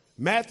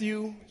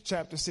 Matthew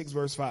chapter 6,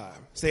 verse 5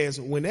 says,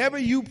 whenever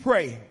you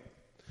pray,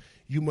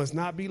 you must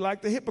not be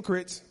like the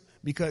hypocrites,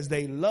 because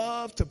they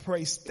love to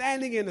pray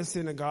standing in the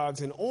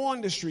synagogues and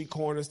on the street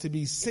corners to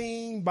be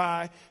seen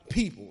by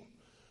people.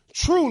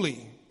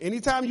 Truly,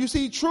 anytime you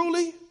see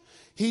truly,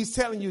 he's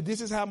telling you this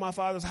is how my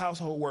Father's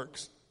household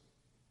works.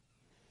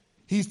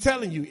 He's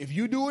telling you if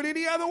you do it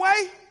any other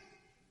way,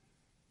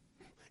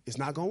 it's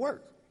not going to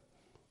work.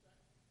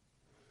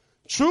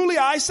 Truly,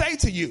 I say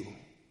to you,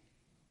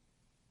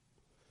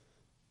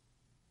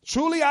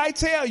 truly, I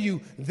tell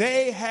you,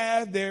 they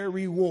have their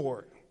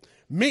reward.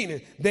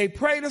 Meaning, they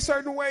prayed a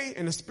certain way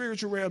and the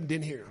spiritual realm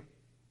didn't hear them.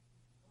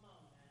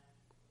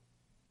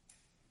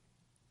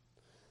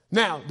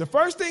 Now, the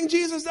first thing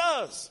Jesus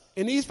does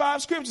in these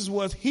 5 scriptures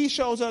was he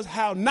shows us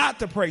how not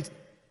to pray.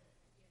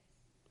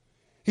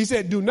 He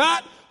said, do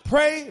not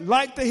pray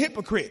like the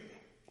hypocrite.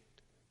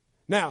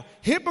 Now,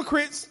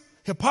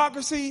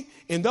 hypocrisy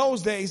in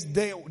those days,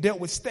 they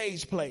dealt with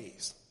stage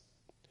plays.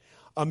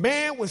 A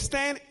man would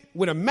stand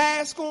with a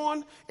mask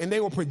on and they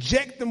would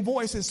project them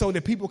voices so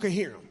that people could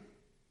hear them.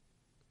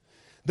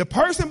 The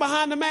person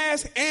behind the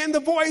mask and the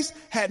voice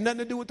had nothing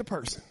to do with the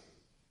person.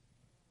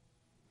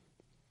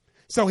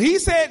 So he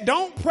said,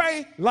 don't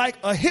pray like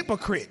a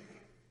hypocrite.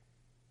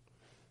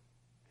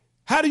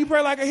 How do you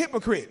pray like a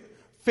hypocrite?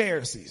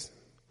 Pharisees,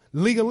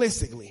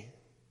 legalistically.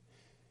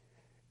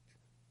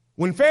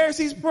 When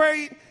Pharisees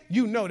prayed,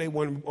 you know they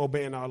weren't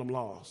obeying all them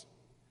laws.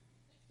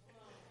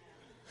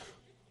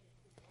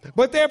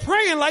 But they're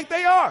praying like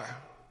they are.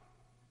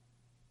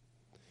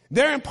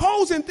 They're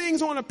imposing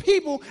things on the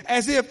people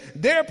as if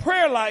their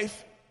prayer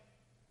life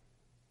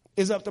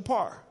is up to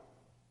par.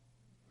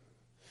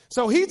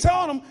 So he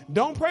told them,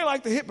 don't pray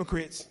like the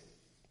hypocrites.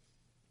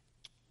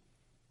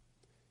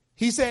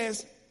 He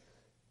says,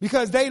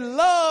 because they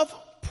love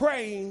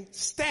praying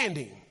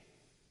standing.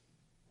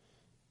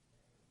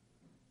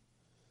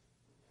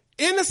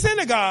 In the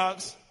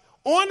synagogues,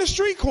 on the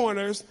street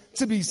corners,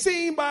 to be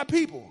seen by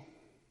people.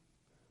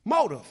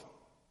 Motive.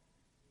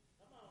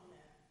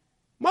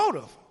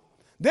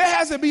 There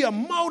has to be a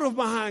motive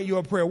behind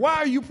your prayer. Why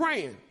are you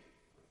praying?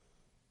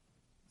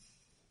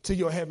 To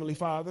your Heavenly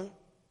Father.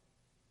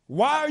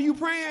 Why are you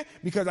praying?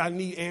 Because I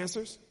need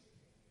answers.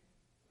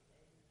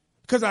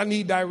 Because I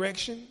need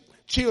direction.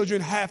 Children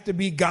have to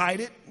be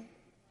guided.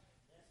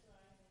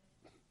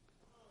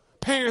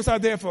 Parents are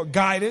there for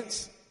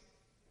guidance.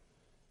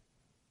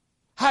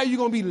 How are you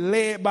going to be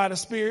led by the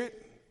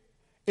Spirit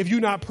if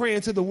you're not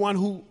praying to the one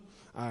who...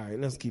 All right,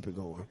 let's keep it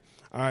going.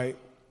 All right.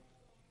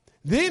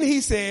 Then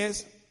he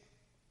says,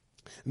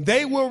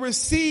 they will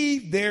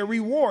receive their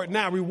reward.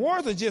 Now,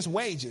 rewards are just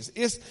wages.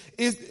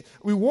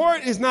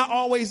 Reward is not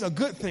always a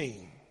good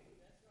thing.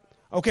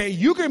 Okay,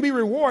 you can be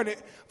rewarded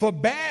for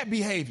bad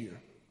behavior.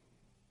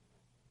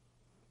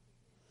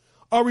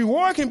 A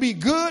reward can be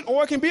good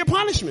or it can be a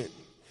punishment.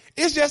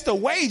 It's just the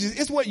wages.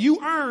 It's what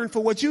you earned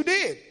for what you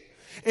did.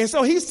 And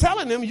so he's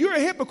telling them, you're a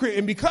hypocrite.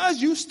 And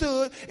because you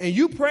stood and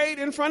you prayed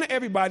in front of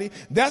everybody,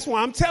 that's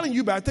why I'm telling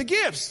you about the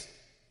gifts.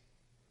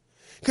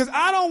 Because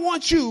I don't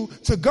want you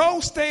to go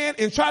stand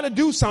and try to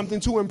do something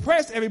to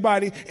impress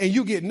everybody and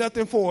you get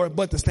nothing for it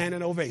but the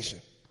standing ovation.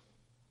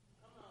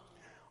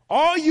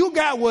 All you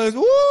got was,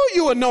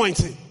 you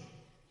anointed.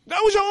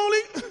 That was your only.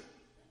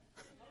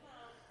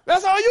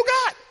 That's all you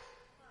got.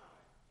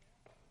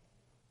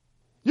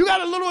 You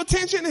got a little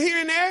attention here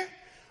and there,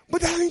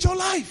 but that ain't your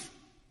life.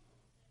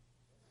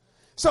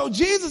 So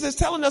Jesus is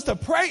telling us to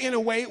pray in a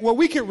way where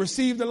we can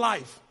receive the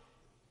life.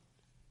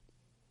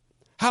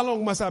 How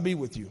long must I be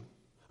with you?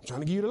 I'm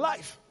trying to give you the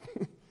life.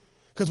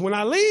 Because when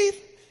I leave,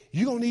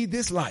 you're going to need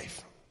this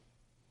life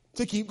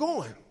to keep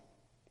going.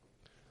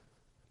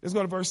 Let's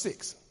go to verse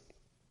 6.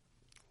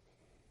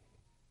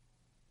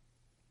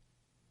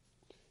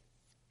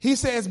 He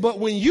says, but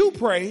when you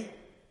pray,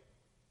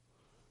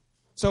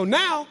 so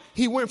now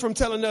he went from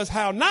telling us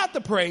how not to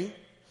pray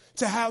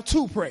to how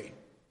to pray.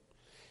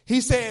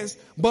 He says,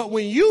 but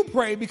when you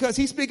pray, because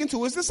he's speaking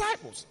to his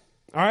disciples,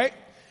 all right?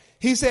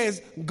 He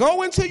says,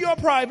 go into your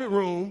private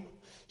room,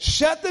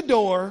 shut the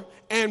door,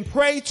 and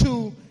pray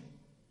to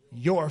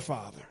your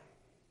Father.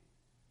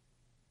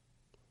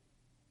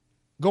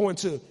 Go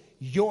into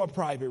your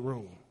private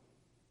room.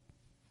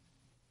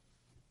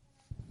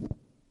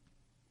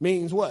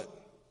 Means what?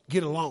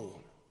 Get alone.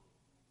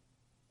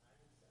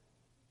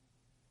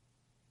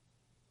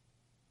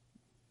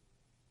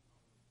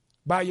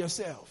 By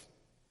yourself.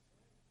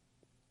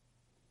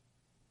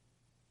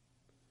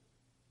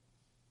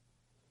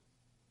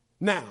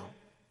 Now,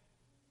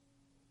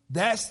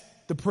 that's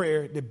the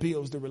prayer that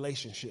builds the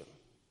relationship.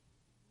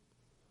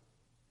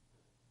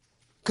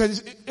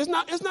 Because it's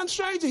not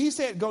strange that he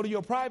said, go to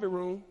your private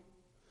room.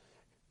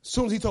 As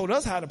soon as he told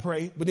us how to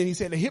pray, but then he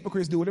said the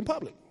hypocrites do it in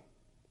public.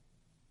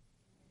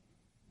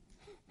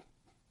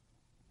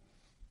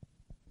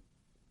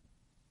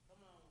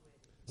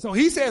 So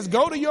he says,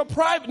 go to your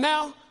private.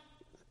 Now,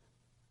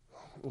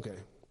 okay.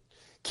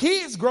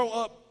 Kids grow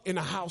up in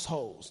the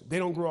households. They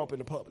don't grow up in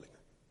the public.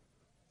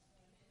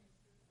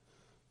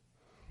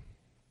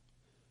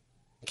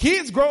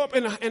 Kids grow up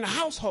in a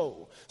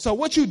household. So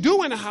what you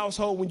do in the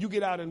household, when you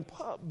get out in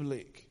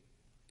public,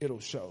 it'll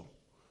show.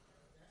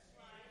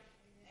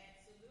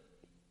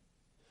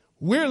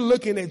 We're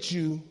looking at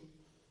you,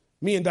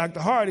 me and Dr.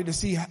 Hardy, to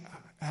see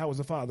how was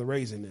the father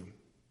raising them.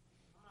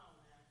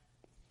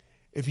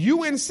 If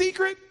you in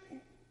secret,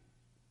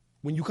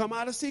 when you come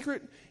out of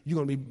secret, you're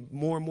going to be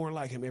more and more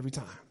like him every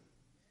time.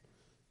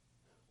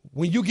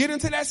 When you get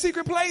into that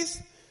secret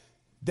place,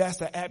 that's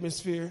the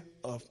atmosphere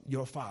of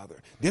your Father.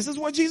 This is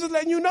what Jesus is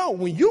letting you know.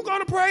 When you go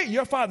to pray,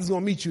 your Father's going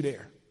to meet you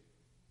there.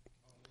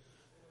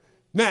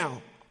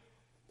 Now,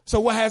 so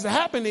what has to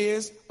happen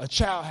is a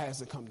child has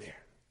to come there.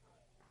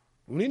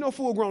 We need no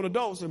full-grown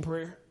adults in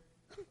prayer.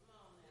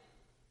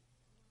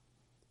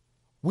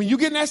 When you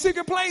get in that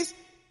secret place,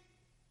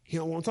 he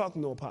don't want to talk to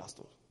no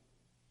apostles.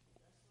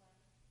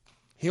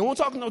 He don't want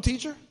to talk to no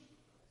teacher.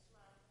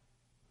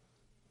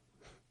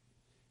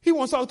 He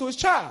wants to talk to his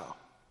child.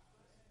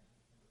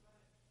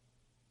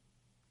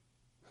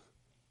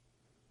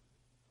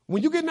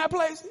 When you get in that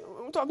place,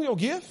 I'm talking your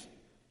gift.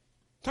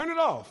 Turn it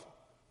off.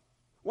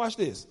 Watch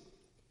this.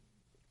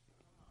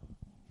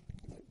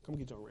 Come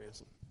get your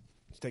ransom.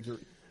 Take your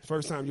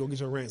first time you'll get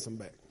your ransom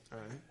back. All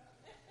right.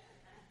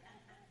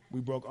 We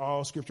broke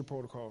all scripture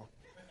protocol.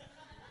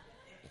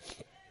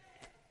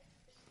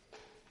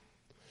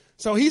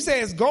 So he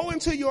says, go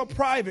into your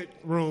private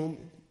room.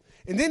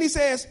 And then he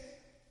says,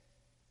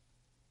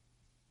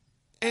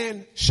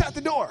 and shut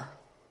the door.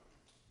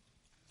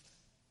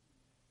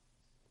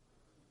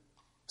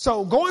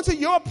 So go into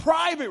your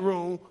private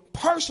room,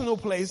 personal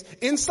place,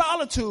 in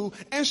solitude,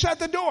 and shut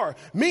the door.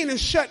 Meaning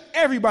shut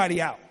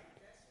everybody out.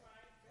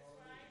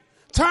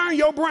 Turn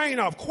your brain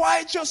off.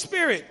 Quiet your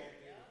spirit.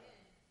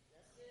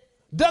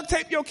 Duct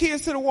tape your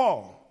kids to the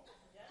wall.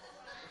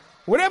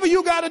 Whatever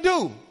you got to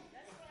do.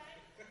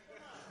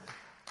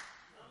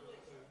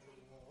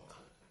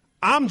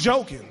 I'm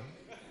joking.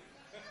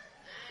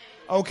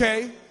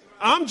 Okay?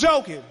 I'm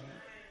joking.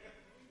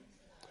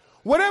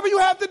 Whatever you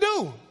have to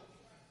do.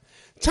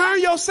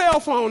 Turn your cell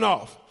phone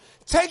off.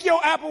 Take your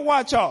Apple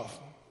Watch off.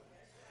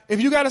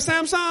 If you got a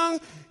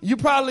Samsung, you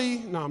probably,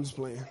 no, I'm just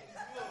playing.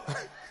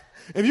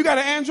 If you got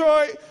an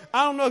Android,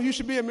 I don't know if you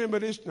should be a member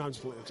of this. No, I'm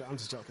just playing. I'm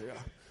just joking, yeah.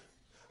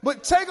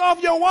 But take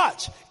off your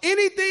watch.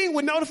 Anything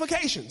with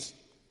notifications.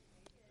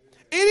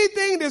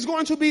 Anything that's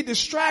going to be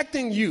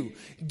distracting you,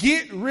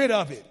 get rid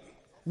of it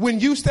when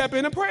you step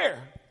into prayer.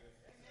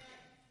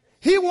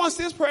 He wants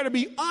this prayer to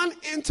be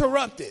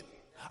uninterrupted.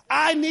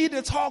 I need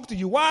to talk to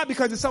you. Why?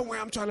 Because it's somewhere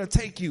I'm trying to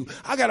take you.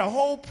 I got a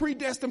whole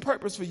predestined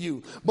purpose for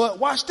you. But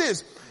watch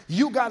this.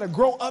 You got to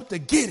grow up to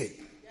get it.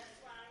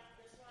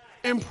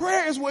 And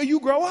prayer is where you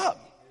grow up.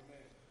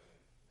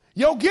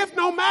 Your gift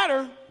don't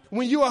matter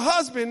when you're a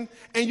husband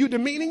and you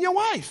demeaning your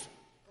wife.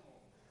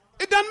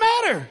 It doesn't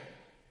matter.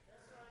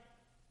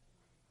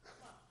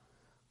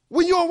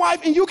 When you're a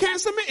wife and you can't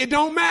submit, it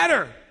don't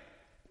matter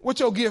what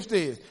your gift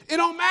is. It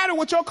don't matter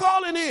what your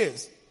calling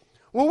is.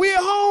 When we at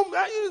home,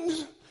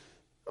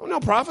 no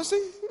prophecy.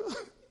 I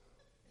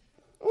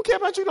don't care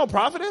about you, no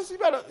prophetess.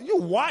 You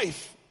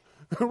wife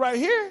right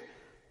here.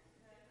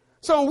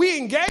 So when we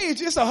engage,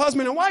 it's a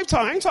husband and wife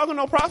talk. I ain't talking to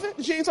no prophet.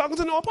 She ain't talking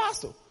to no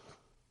apostle.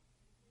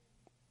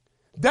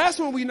 That's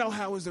when we know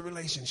how is the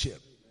relationship.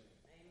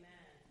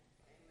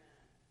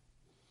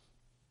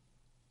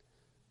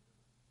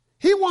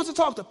 He wants to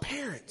talk to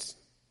parents,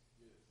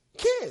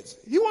 kids.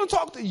 He wants to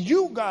talk to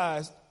you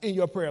guys in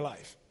your prayer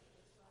life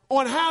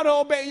on how to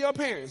obey your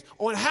parents,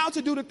 on how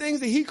to do the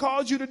things that he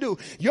called you to do.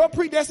 Your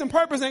predestined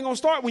purpose ain't going to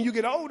start when you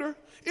get older.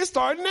 It's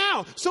starting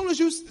now. Soon as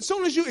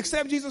you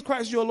accept Jesus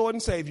Christ as your Lord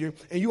and Savior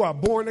and you are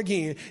born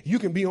again, you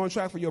can be on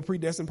track for your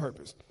predestined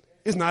purpose.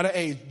 It's not an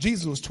age.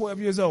 Jesus was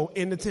 12 years old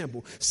in the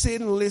temple,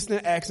 sitting,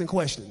 listening, asking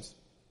questions.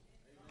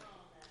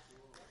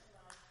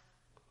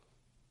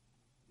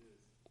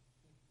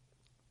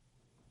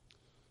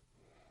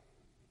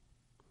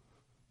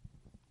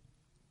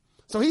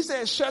 So he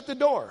says, shut the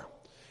door.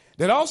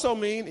 That also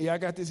means, I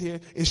got this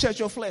here, is shut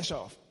your flesh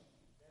off.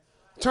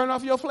 Turn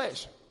off your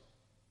flesh.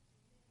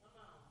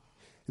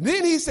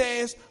 Then he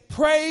says,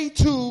 pray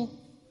to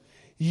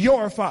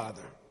your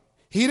Father.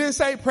 He didn't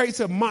say pray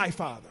to my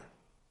Father.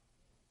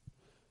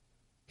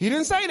 He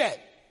didn't say that.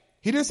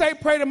 He didn't say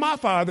pray to my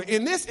Father.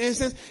 In this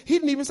instance, he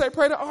didn't even say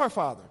pray to our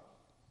Father.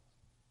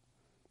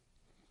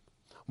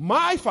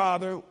 My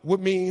Father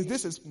would mean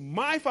this is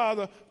my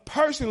Father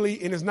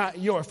personally and it's not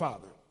your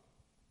Father.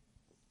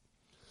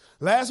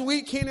 Last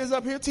week, Kena's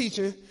up here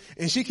teaching,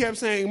 and she kept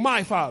saying,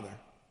 my Father.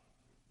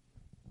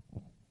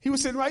 He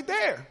was sitting right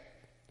there.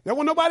 There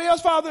wasn't nobody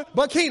else's father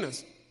but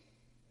Kena's.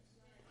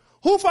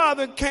 Who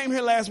father came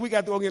here last week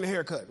after getting a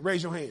haircut?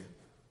 Raise your hand.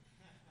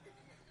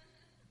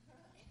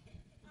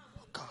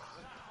 Oh, God.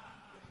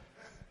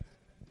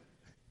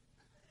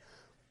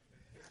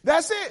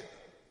 That's it.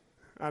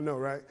 I know,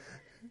 right?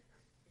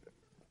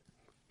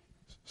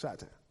 Shot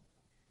time.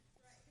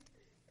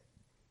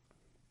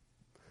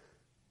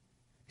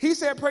 He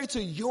said, pray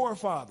to your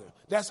Father.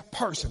 That's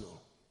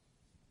personal.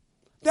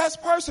 That's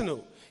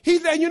personal. He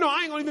said, I ain't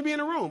going to even be in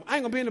the room. I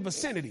ain't going to be in the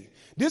vicinity.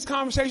 This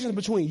conversation is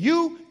between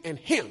you and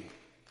him.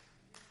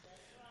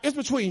 It's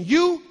between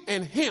you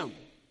and him.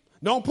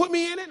 Don't put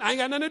me in it. I ain't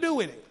got nothing to do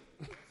with it.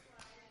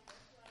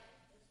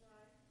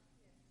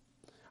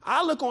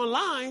 I look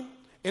online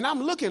and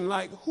I'm looking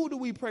like, who do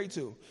we pray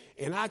to?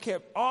 And I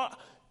kept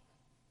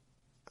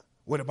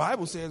the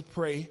Bible says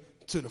pray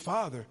to the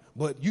Father,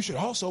 but you should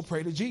also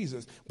pray to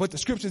Jesus. But the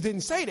scriptures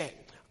didn't say that.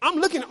 I'm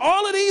looking at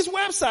all of these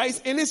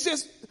websites and it's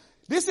just,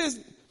 this is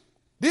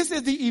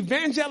the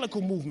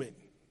evangelical movement.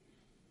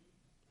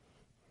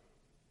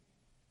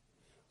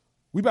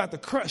 We about to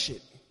crush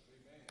it.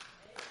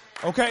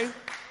 Okay?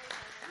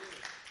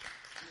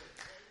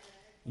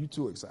 You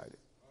too excited.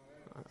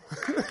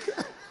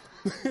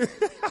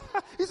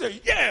 He said,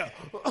 yeah.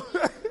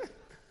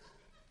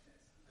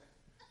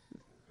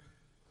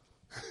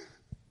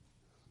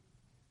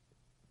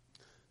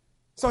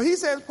 So he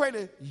says, pray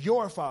to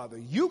your Father.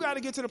 You got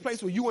to get to the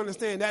place where you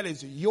understand that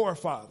is your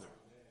Father.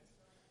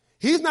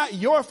 He's not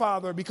your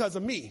Father because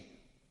of me.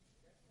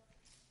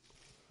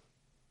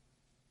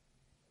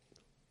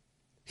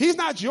 He's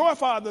not your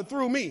Father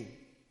through me.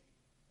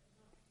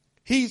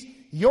 He's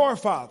your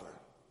Father.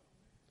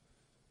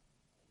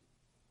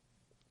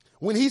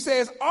 When he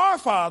says our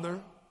Father,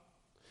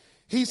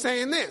 he's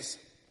saying this.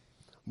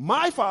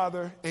 My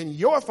Father and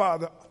your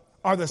Father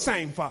are the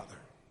same Father.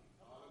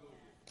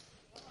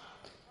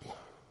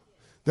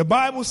 The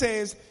Bible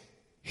says,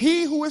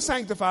 he who is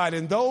sanctified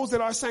and those that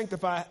are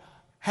sanctified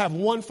have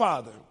one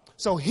Father.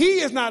 So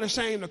he is not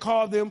ashamed to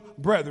call them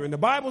brethren. The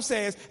Bible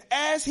says,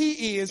 as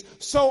he is,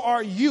 so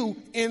are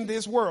you in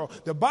this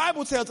world. The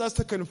Bible tells us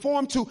to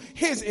conform to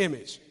his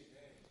image.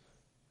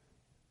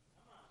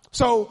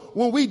 So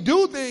when we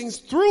do things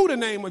through the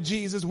name of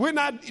Jesus, we're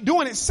not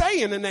doing it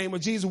saying the name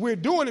of Jesus. We're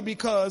doing it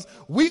because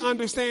we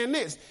understand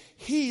this.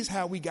 He's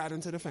how we got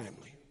into the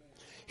family.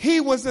 He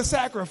was the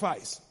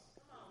sacrifice.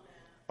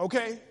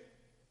 Okay?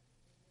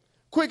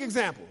 Quick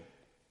example.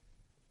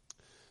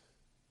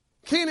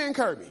 Kena and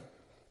Kirby.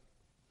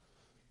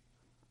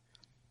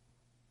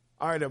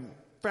 All right, a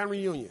family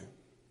reunion.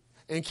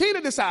 And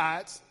Kena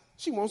decides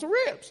she wants some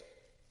ribs.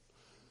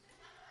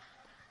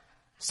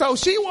 So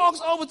she walks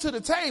over to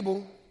the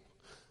table,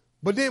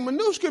 but then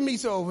Manushka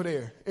meets her over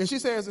there. And she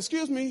says,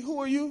 excuse me, who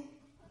are you?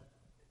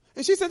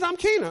 And she says, I'm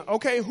Kena.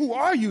 Okay, who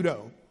are you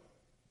though?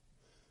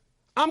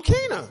 I'm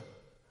Kena.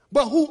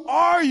 But who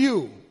are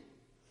you?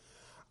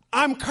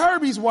 I'm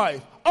Kirby's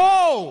wife.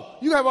 Oh,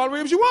 you have all the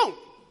ribs you want.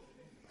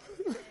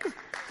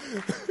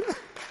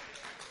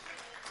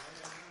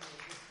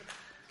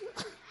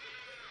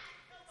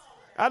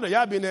 I know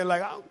y'all been there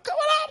like, oh, come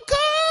on up,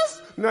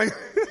 cuz. No.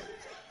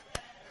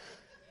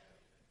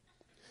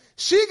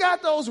 She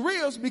got those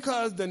ribs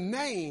because the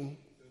name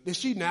that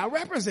she now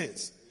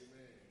represents.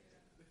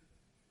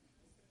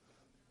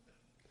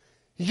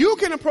 You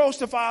can approach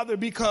the Father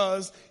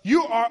because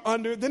you are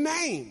under the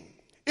name.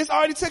 It's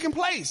already taken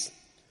place.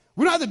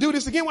 We don't have to do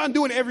this again. I'm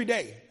doing it every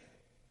day.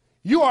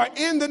 You are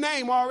in the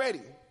name already.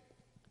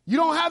 You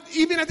don't have,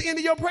 even at the end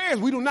of your prayers,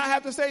 we do not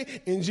have to say,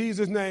 in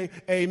Jesus' name,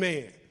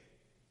 amen.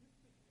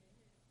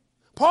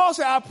 Paul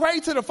said, I pray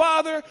to the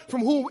Father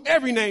from whom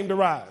every name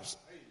derives.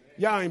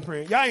 Y'all ain't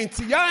praying. Y'all ain't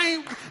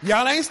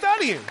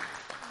studying.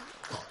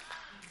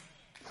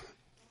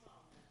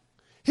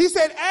 He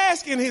said,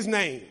 ask in his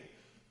name.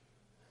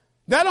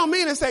 That don't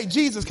mean to say,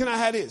 Jesus, can I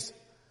have this?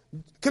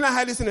 Can I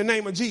have this in the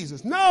name of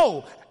Jesus?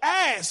 No.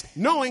 Ask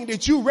knowing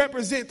that you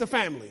represent the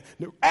family.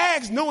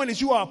 Ask knowing that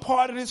you are a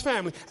part of this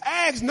family.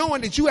 Ask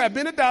knowing that you have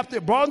been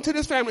adopted, brought into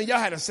this family, and y'all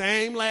had the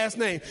same last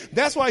name.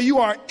 That's why you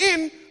are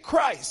in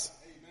Christ.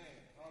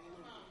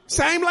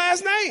 Same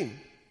last name.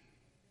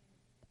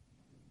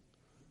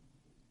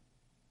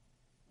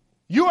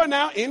 You are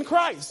now in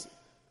Christ.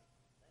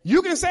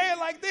 You can say it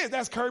like this.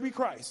 That's Kirby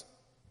Christ.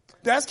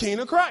 That's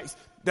Keena Christ.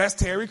 That's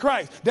Terry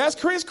Christ. That's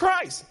Chris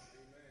Christ.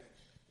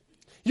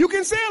 You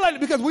can say it like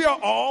that because we are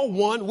all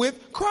one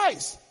with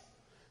Christ.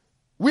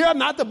 We are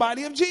not the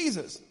body of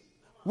Jesus.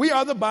 We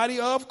are the body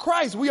of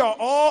Christ. We are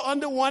all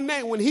under one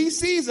name. When he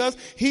sees us,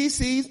 he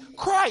sees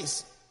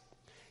Christ.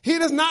 He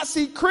does not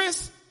see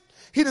Chris.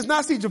 He does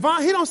not see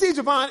Javon. He don't see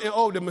Javon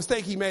and, the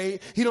mistake he made.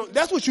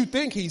 That's what you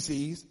think he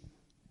sees.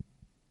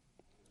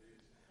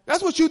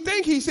 That's what you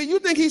think he sees. You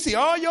think he sees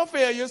all your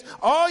failures,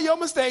 all your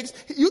mistakes.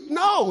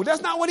 No,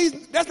 that's not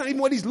even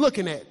what he's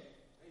looking at.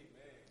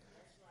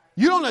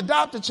 You don't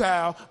adopt a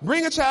child,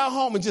 bring a child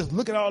home and just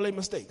look at all their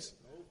mistakes.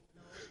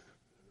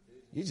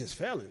 You're just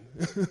failing.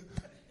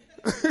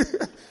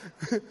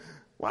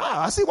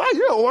 Wow, I see why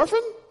you're an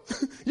orphan.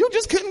 You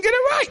just couldn't get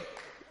it right.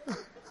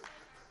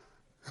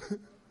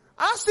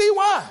 I see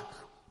why.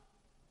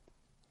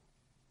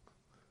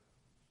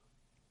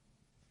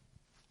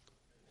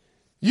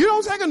 You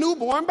don't take a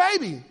newborn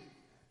baby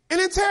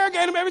and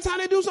interrogate them every time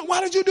they do something.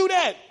 Why did you do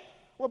that?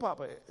 Where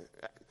Papa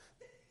at?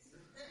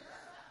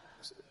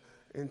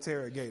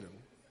 Interrogate them.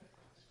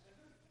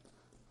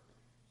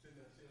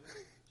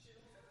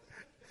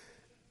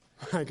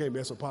 I can't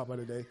mess with Papa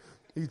today.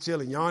 He's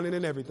chilling, yawning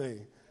and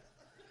everything.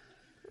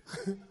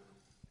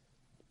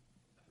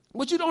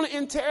 But you don't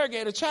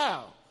interrogate a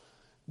child.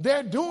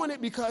 They're doing it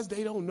because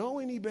they don't know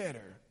any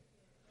better.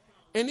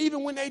 And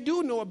even when they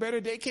do know it better,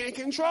 they can't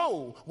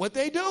control what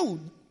they do.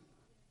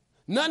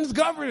 Nothing's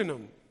governing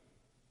them.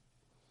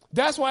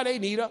 That's why they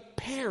need a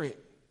parent.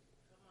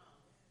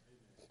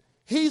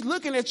 He's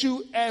looking at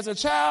you as a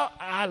child.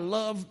 I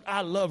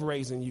love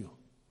raising you.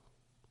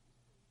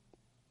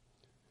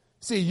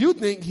 See, you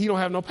think he don't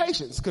have no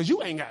patience because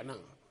you ain't got none.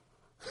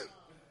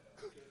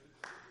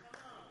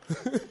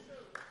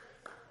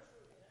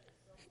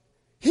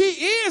 He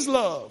is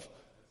love.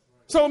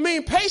 So,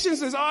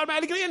 patience is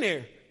automatically in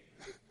there.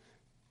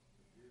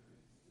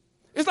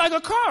 It's like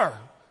a car.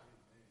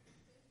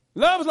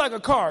 Love is like a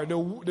car.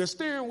 The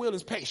steering wheel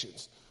is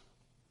patience.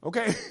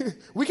 Okay?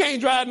 We can't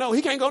drive,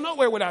 he can't go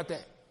nowhere without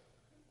that.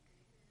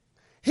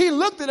 He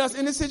looked at us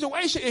in this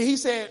situation and he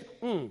said,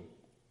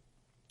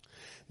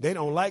 they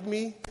don't like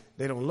me.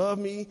 They don't love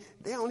me.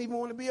 They don't even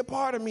want to be a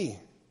part of me.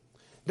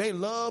 They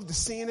love the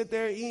sin that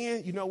they're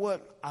in. You know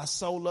what? I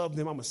so love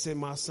them. I'm going to send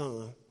my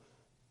son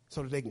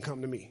so that they can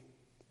come to me.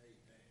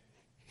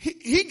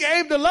 He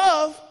gave the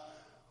love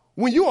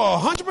when you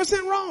are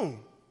 100%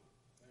 wrong.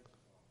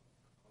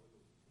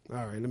 All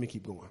right, let me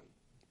keep going.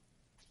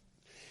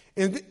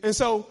 And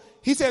so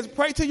he says,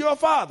 pray to your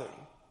Father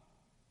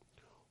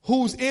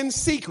who's in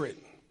secret.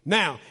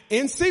 Now,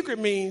 in secret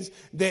means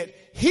that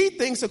he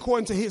thinks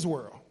according to his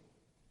world.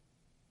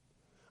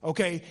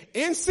 Okay?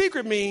 In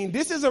secret means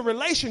this is a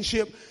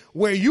relationship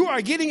where you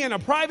are getting in a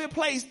private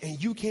place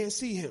and you can't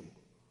see him.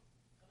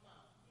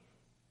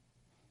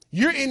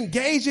 You're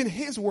engaged in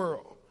his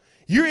world.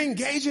 You're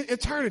engaged in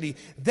eternity.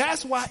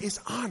 That's why it's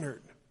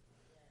honored.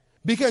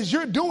 Because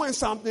you're doing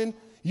something,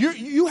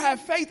 you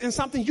have faith in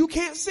something you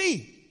can't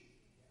see.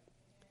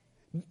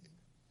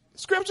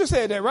 Scripture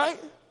said that, right?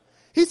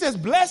 He says,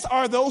 blessed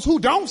are those who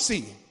don't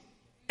see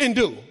and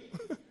do.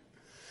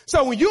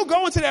 So when you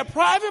go into that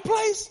private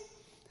place,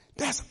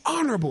 that's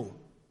honorable.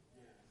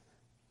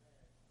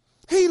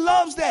 He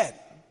loves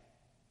that.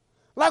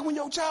 Like when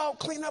your child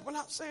clean up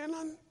without saying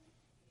nothing.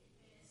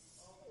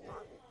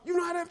 You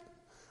know how that,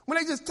 when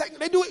they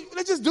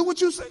just do what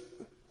you say.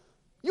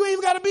 You ain't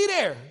even got to be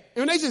there. And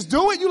when they just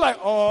do it, you like,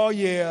 oh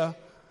yeah,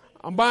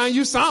 I'm buying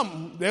you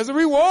something. There's a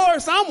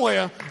reward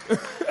somewhere.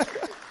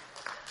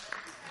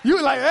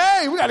 You're like,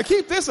 hey, we got to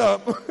keep this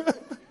up.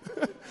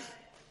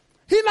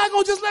 He's not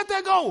going to just let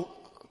that go.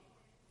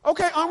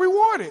 Okay,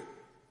 unrewarded.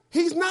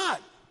 He's not.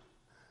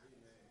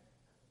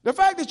 The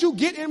fact that you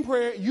get in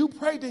prayer, you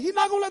pray, he's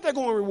not going to let that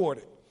go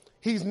unrewarded.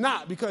 He's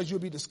not, because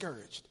you'll be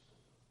discouraged.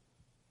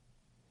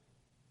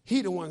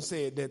 He the one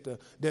said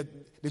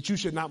that you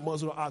should not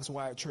muzzle the ox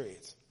while it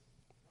treads.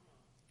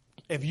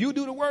 If you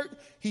do the work,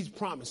 he's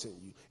promising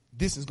you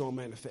this is going to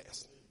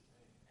manifest.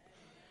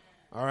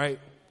 All right.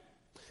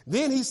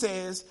 Then he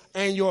says,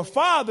 and your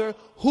Father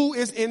who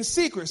is in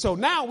secret. So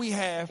now we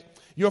have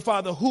your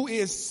Father who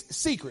is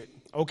secret.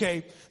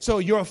 Okay. So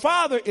your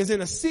Father is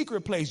in a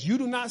secret place. You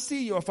do not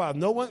see your Father.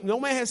 No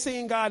man has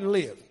seen God and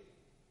lived.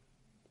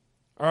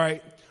 All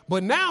right.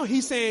 But now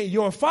he's saying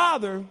your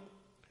Father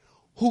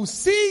who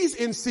sees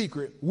in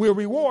secret will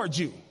reward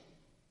you.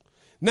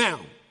 Now,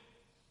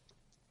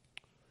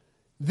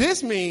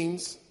 this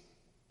means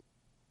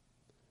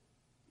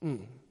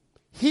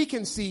he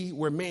can see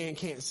where man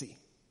can't see.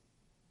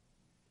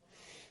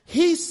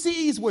 He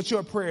sees what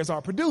your prayers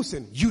are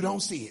producing. You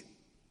don't see it.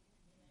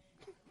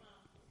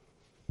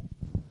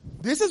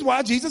 This is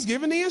why Jesus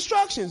giving the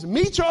instructions.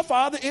 Meet your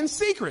Father in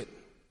secret,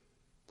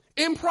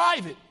 in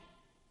private.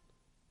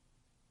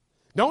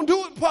 Don't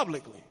do it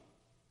publicly.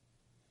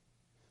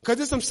 Because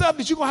there's some stuff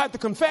that you're going to have to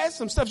confess,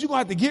 some stuff you're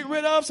going to have to get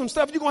rid of, some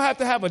stuff you're going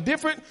to have a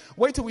different.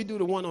 Wait till we do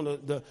the one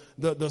on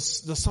the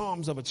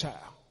Psalms of a child.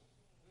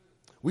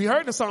 We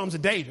heard the Psalms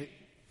of David,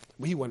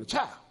 but he wasn't a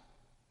child.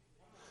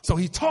 So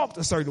he talked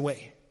a certain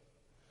way.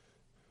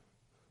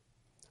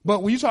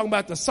 But when you're talking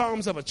about the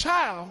Psalms of a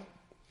child,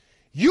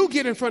 you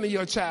get in front of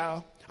your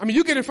child,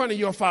 you get in front of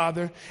your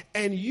father,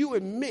 and you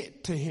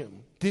admit to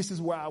him, this is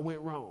where I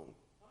went wrong.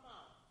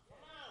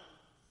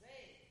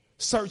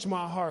 Search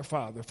my heart,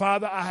 Father.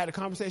 Father, I had a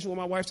conversation with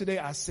my wife today.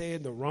 I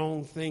said the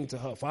wrong thing to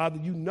her. Father,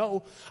 you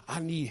know I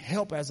need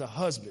help as a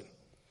husband.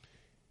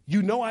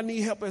 You know I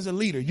need help as a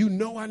leader. You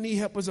know I need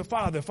help as a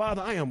father.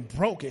 Father, I am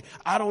broken.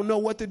 I don't know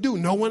what to do.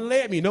 No one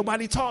led me.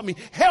 Nobody taught me.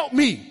 Help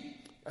me.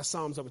 That's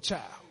Psalms of a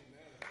child.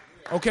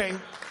 Okay?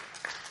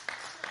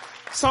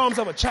 Psalms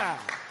of a child.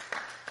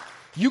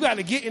 You got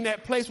to get in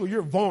that place where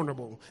you're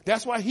vulnerable.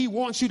 That's why he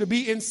wants you to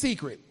be in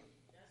secret.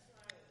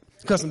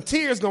 Because some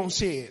tears going to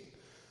shed.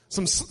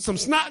 Some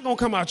snot going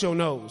to come out your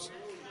nose.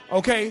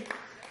 Okay?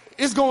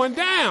 It's going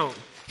down.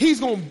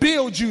 He's going to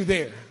build you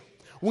there.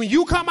 When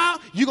you come out,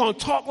 you're going to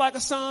talk like a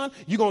son.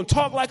 You're going to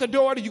talk like a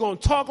daughter. You're going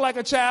to talk like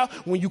a child.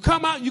 When you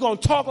come out, you're going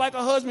to talk like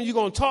a husband. You're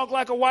going to talk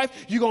like a wife.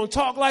 You're going to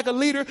talk like a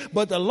leader.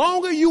 But the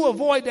longer you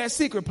avoid that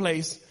secret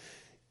place,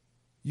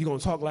 you're going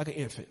to talk like an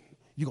infant.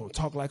 You're going to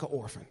talk like an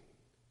orphan.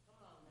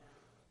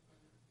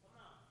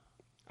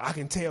 I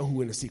can tell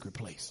who in the secret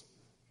place.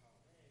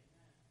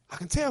 I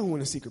can tell who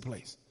in the secret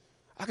place.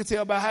 I can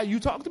tell by how you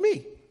talk to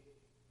me.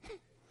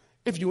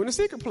 If you're in a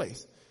secret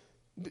place.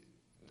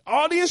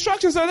 All the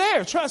instructions are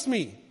there. Trust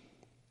me.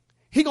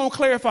 He going to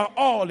clarify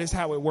all this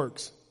how it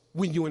works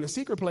when you're in a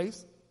secret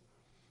place.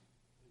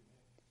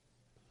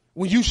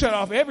 When you shut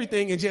off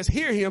everything and just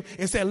hear him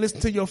instead of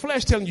listen to your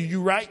flesh telling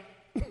you right.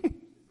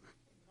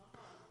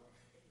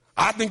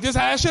 I think this is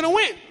how I should have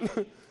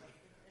went.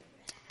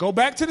 Go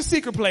back to the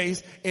secret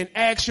place and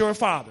ask your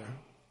Father.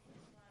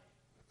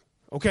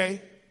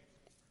 Okay?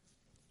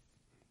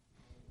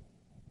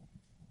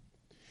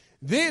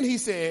 Then he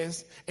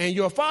says, and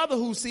your Father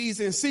who sees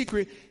in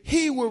secret,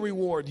 he will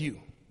reward you.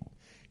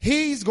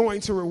 He's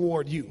going to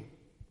reward you.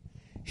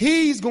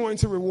 He's going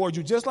to reward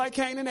you just like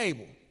Cain and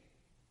Abel.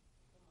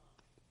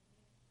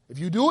 If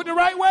you do it the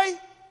right way,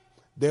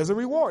 there's a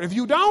reward. If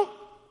you don't,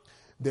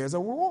 there's a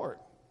reward.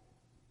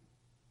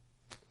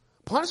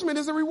 Punishment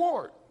is a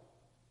reward.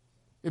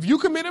 If you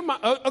commit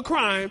a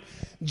crime,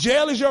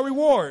 jail is your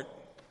reward.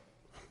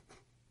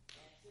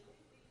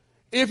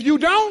 If you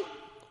don't,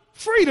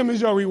 freedom is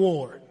your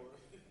reward.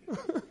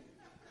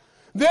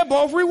 They're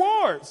both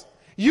rewards.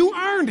 You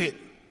earned it.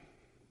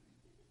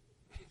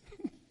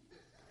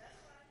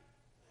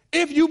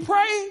 If you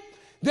pray,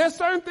 there's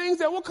certain things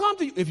that will come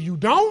to you. If you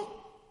don't,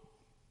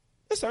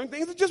 there's certain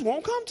things that just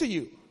won't come to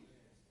you.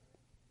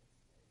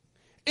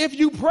 If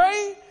you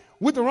pray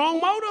with the wrong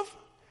motive,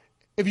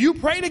 if you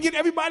pray to get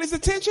everybody's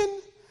attention,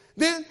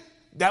 then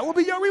that will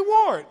be your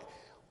reward.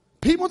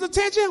 People's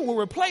attention will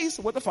replace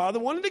what the Father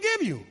wanted to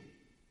give you.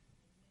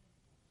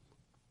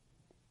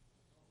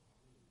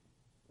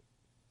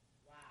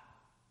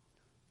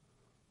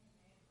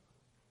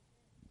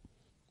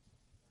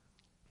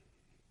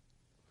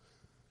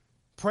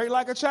 Pray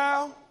like a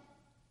child,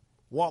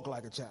 walk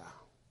like a child.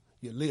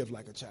 You live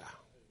like a child.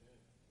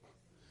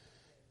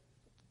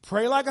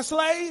 Pray like a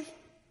slave.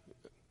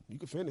 You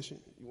can finish it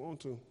if you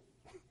want to.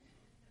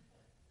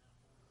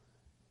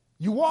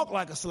 You walk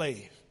like a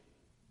slave.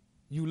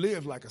 You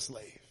live like a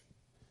slave.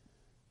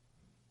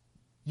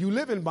 You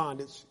live in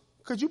bondage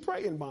because you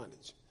pray in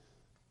bondage.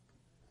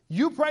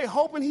 You pray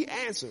hoping he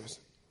answers.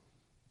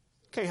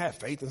 Can't have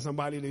faith in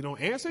somebody that don't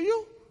answer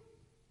you.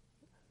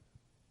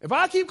 If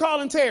I keep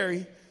calling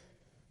Terry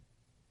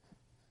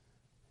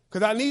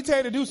because I need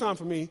Terry to do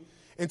something for me,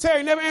 and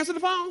Terry never answered the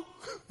phone.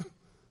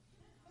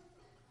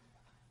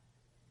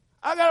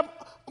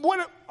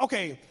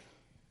 Okay,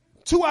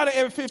 2 out of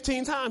every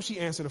 15 times she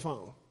answered the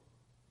phone.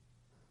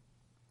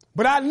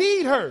 But I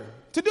need her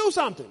to do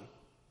something.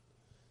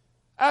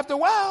 After a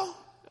while,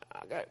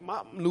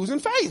 I'm losing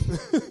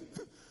faith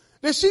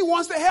that she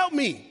wants to help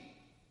me.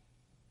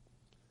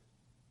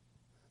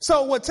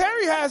 So what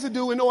Terry has to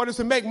do in order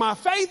to make my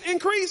faith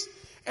increase,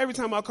 every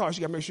time I call,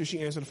 she got to make sure she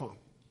answers the phone.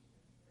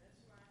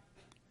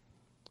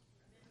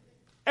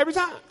 Every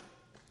time.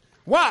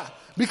 Why?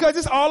 Because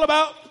it's all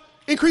about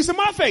increasing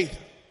my faith.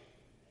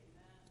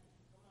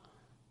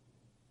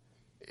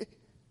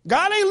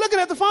 God ain't looking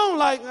at the phone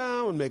like,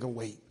 I'm going to make him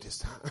wait this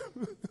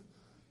time.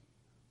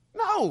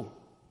 No.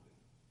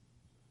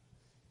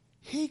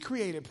 He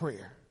created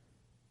prayer,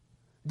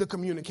 the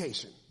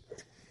communication.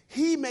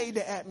 He made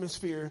the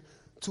atmosphere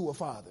to a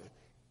father.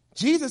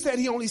 Jesus said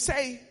he only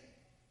say.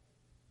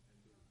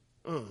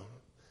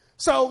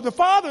 So the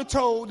father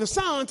told the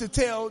son to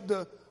tell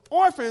the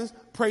orphans,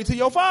 pray to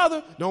your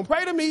Father. Don't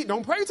pray to me.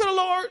 Don't pray to the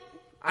Lord.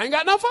 I ain't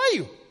got nothing for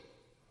you.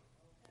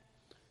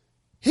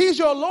 He's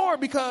your Lord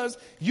because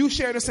you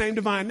share the same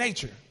divine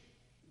nature.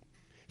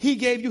 He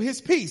gave you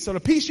his peace. So the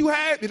peace you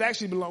have, it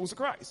actually belongs to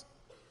Christ.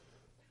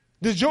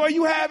 The joy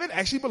you have, it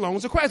actually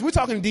belongs to Christ. We're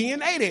talking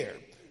DNA there.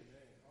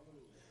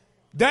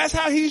 That's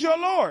how he's your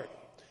Lord.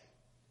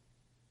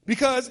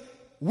 Because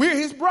we're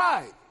his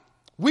bride.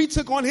 We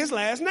took on his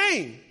last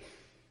name.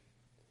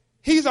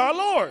 He's our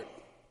Lord.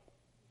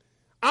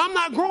 I'm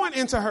not growing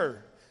into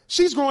her.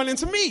 She's growing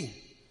into me.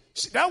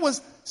 That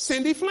was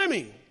Cindy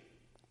Fleming.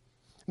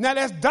 Now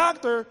that's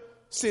Dr.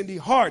 Cindy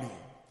Hardy.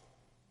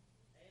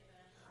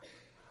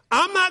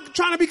 I'm not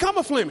trying to become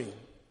a Fleming.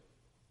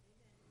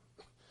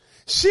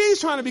 She's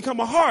trying to become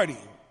a Hardy.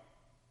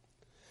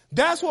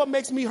 That's what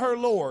makes me her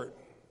Lord.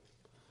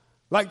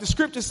 Like the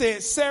scripture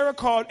said, Sarah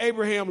called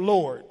Abraham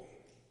Lord.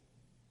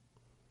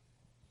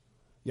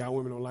 Y'all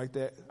women don't like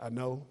that, I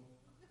know,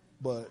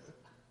 but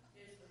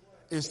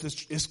it's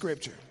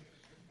scripture.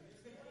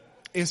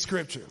 It's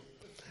scripture.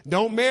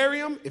 Don't marry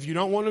him if you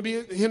don't want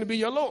him to be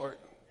your Lord.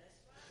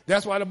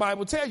 That's why the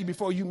Bible tells you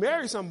before you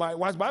marry somebody.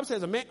 Why the Bible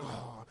says a man.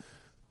 Oh.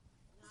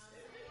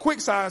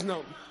 Quick side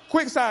note,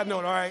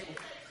 all right?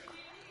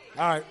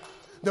 All right.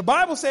 The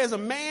Bible says a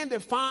man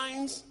that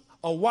finds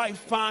a wife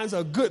finds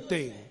a good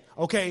thing.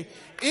 Okay.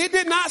 It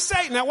did not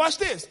say, now watch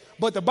this,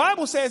 but the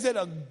Bible says that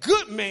a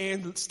good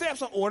man's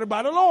steps are ordered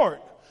by the Lord.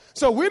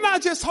 So we're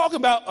not just talking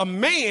about a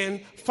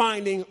man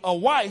finding a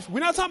wife.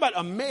 We're not talking about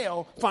a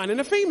male finding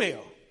a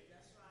female.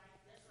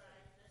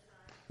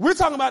 We're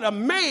talking about a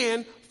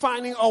man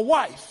finding a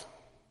wife.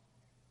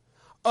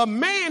 A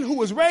man who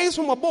was raised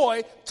from a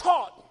boy,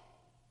 taught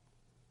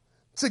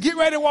to get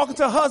ready to walk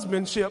into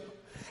husbandship,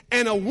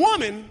 and a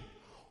woman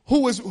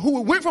who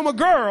went from a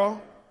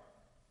girl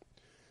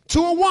to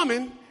a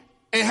woman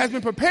and has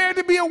been prepared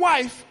to be a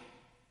wife.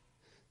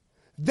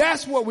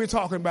 That's what we're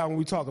talking about when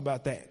we talk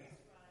about that.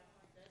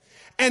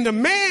 And the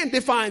man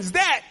that finds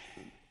that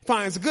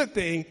finds a good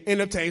thing and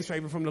obtains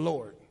favor from the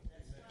Lord.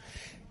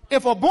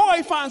 If a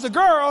boy finds a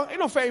girl, ain't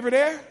no favor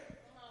there.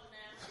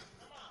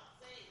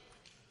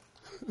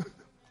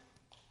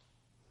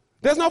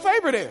 There's no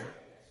favor there.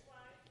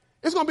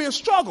 It's going to be a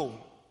struggle.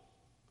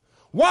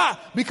 Why?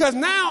 Because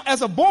now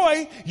as a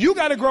boy, you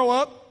got to grow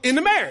up in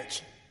the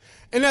marriage.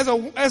 And as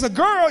a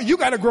girl, you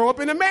got to grow up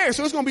in a marriage.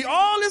 So it's going to be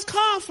all this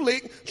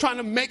conflict trying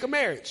to make a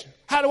marriage.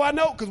 How do I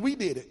know? Because we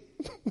did it.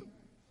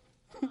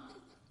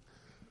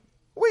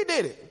 We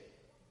did it.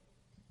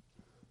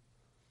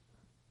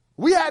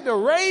 We had to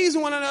raise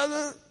one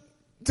another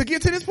to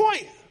get to this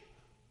point.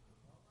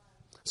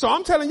 So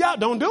I'm telling y'all,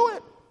 don't do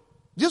it.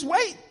 Just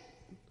wait.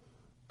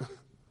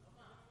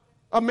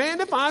 A man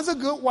that finds a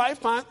good wife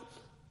finds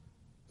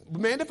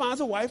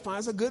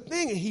a good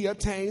thing, and he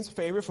obtains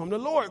favor from the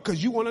Lord.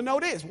 Because you want to know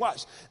this.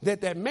 Watch.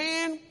 That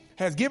man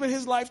has given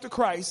his life to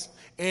Christ,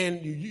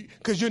 and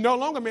because you're no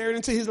longer married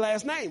into his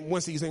last name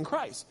once he's in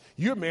Christ.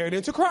 You're married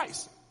into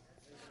Christ.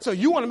 So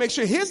you want to make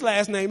sure his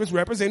last name is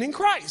representing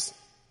Christ.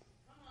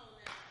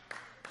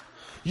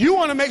 You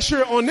want to make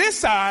sure on this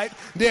side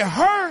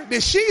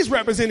that she's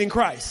representing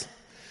Christ.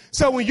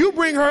 So when you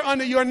bring her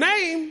under your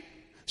name,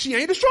 she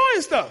ain't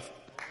destroying stuff.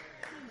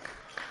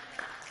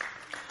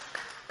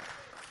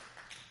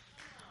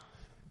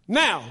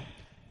 Now,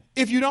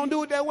 if you don't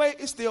do it that way,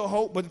 it's still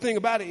hope. But the thing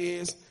about it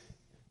is,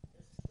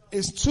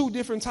 it's two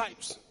different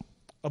types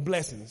of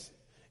blessings.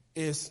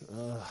 It's,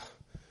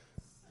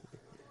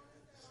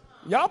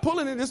 y'all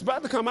pulling it, it's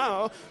about to come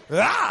out.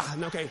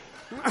 Okay.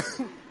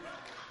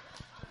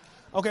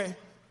 Okay.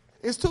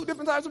 It's two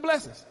different types of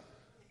blessings.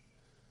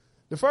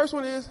 The first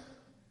one is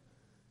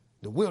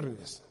the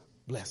wilderness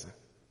blessing.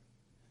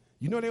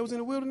 You know they was in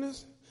the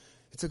wilderness?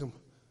 It took them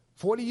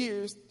 40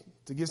 years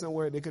to get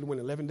somewhere they could have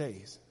went 11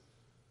 days.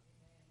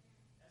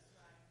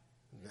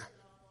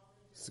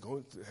 It's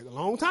going to take a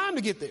long time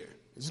to get there.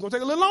 It's going to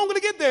take a little longer to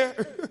get there,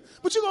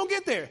 but you're going to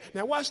get there.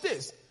 Now watch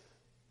this.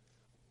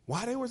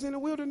 While they was in the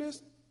wilderness,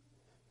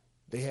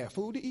 they had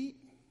food to eat.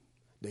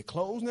 Their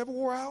clothes never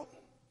wore out.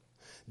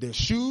 Their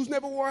shoes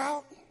never wore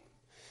out.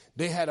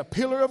 They had a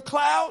pillar of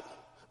cloud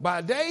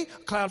by day,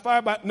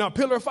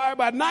 pillar of fire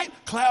by night,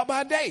 cloud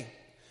by day.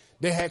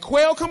 They had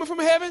quail coming from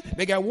heaven.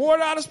 They got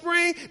water out of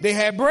spring. They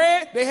had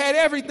bread. They had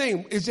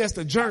everything. It's just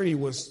the journey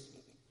was.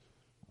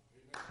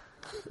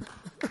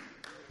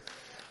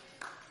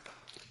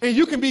 And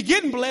you can be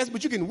getting blessed,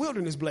 but you get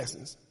wilderness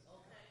blessings.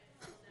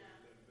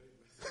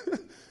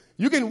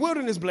 You get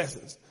wilderness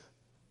blessings.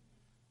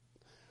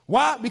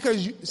 Why?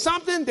 Because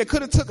something that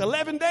could have took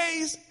 11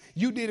 days,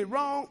 you did it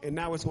wrong, and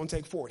now it's going to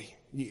take 40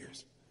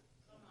 years.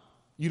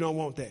 You don't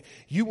want that.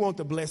 You want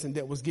the blessing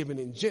that was given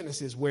in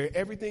Genesis, where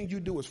everything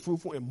you do is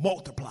fruitful and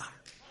multiply.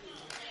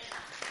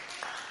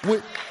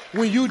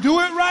 When you do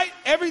it right,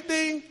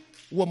 everything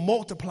will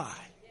multiply.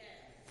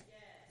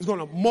 It's going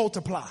to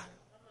multiply.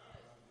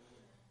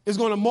 It's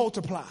going to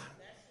multiply.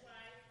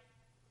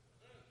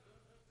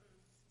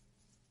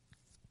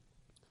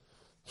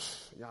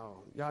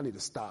 Y'all need to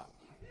stop.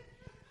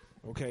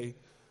 Okay.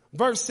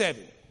 Verse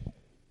 7.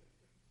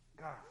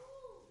 God.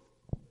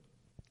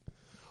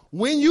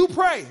 When you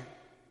pray,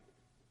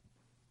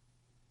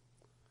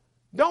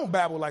 don't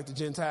babble like the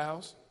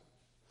Gentiles,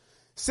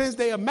 since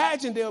they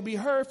imagine they'll be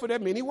heard for their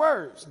many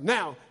words.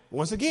 Now,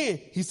 once again,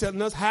 he's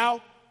telling us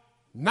how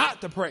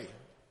not to pray.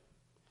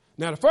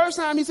 Now, the first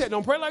time he said,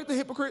 don't pray like the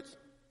hypocrites.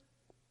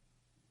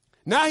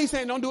 Now he's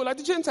saying, don't do it like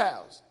the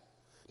Gentiles.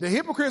 The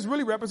hypocrites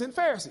really represent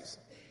Pharisees.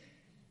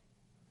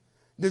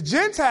 The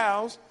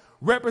Gentiles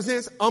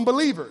represents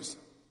unbelievers.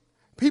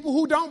 People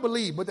who don't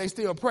believe, but they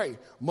still pray.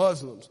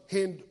 Muslims,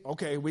 Hindu.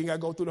 Okay, we ain't got to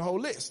go through the whole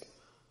list.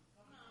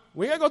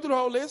 We ain't got to go through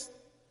the whole list.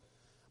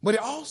 But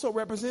it also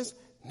represents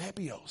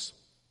Nepios.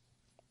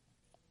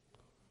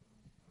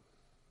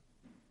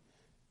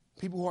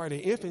 People who are in the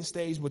infant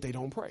stage, but they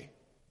don't pray.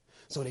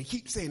 So they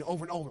keep saying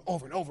over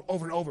and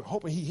over,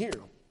 hoping he hear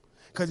them.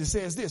 Because it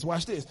says this,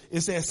 watch this.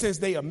 It says, since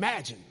they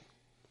imagine,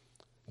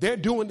 they're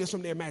doing this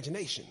from their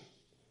imagination.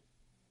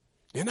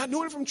 They're not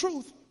doing it from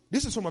truth.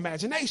 This is from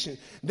imagination.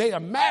 They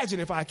imagine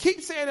if I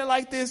keep saying it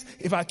like this,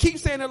 if I keep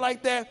saying it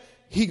like that,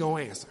 he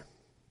gonna answer.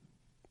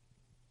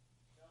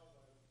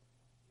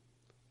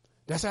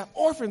 That's how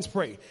orphans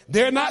pray.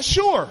 They're not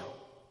sure.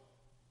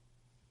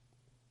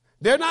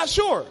 They're not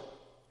sure.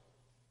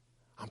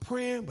 I'm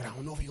praying, but I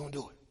don't know if he's going to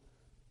do it.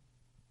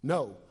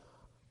 No.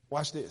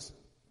 Watch this.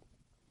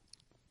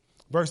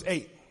 Verse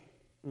 8.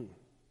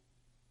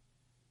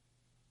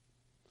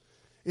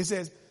 It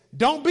says,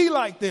 don't be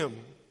like them.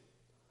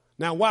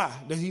 Now, why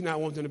does he not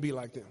want them to be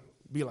like them?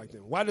 Be like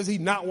them. Why does he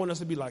not want us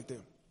to be like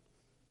them?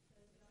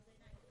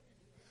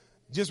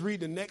 Just read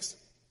the next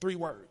 3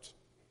 words.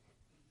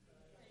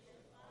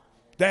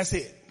 That's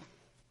it.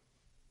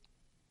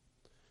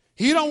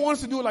 He don't want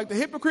us to do it like the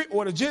hypocrite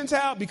or the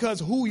Gentile because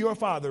who your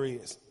father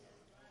is.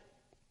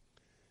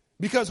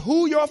 Because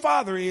who your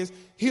father is,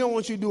 he don't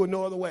want you to do it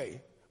no other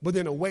way but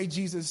in the way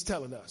Jesus is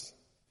telling us.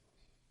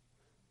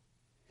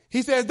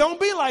 He says, don't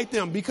be like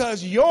them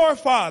because your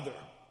father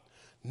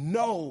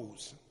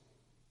knows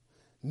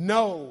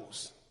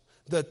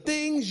the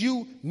things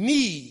you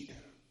need.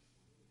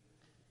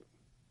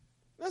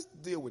 Let's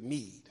deal with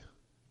need.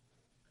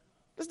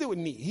 Let's deal with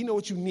need. He knows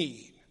what you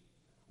need.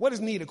 What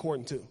is need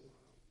according to?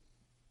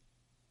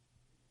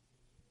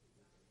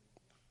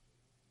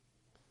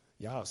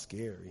 Y'all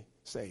scary.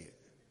 Say it.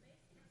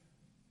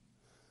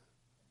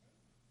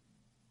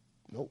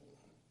 Nope.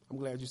 I'm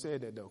glad you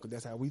said that, though, because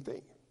that's how we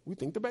think. We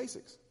think the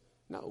basics.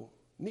 No,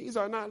 needs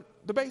are not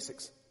the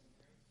basics.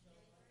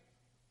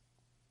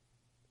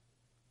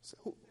 So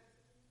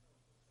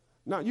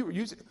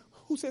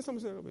who said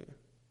something over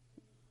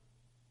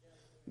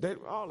here?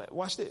 All that.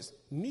 Watch this.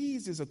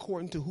 Needs is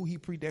according to who he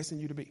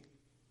predestined you to be.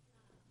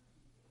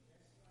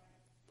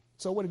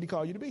 So what did he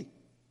call you to be?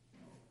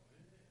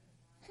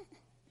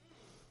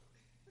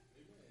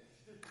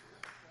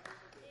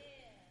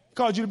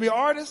 Called you to be an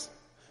artist?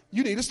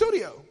 You need a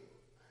studio.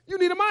 You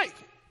need a mic.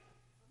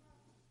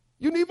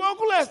 You need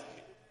vocal lessons.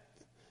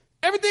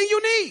 Everything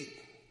you need.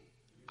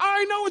 I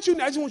already know what you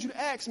need. I just want you to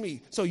ask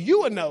me so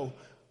you will know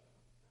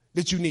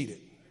that you need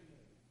it.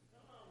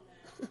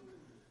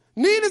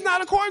 Need is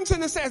not according to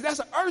the sense.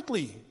 That's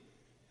earthly.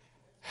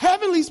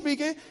 Heavenly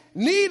speaking,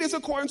 need is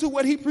according to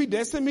what he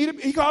predestined me to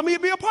be. He called me to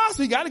be an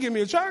apostle. He got to give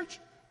me a church.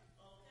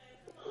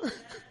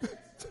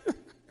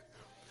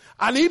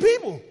 I need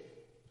people.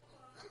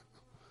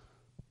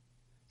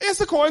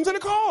 It's according to the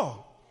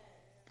call.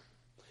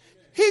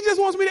 He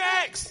just wants me to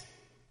ask.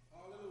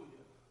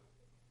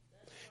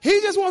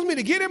 He just wants me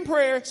to get in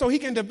prayer so he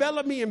can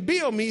develop me and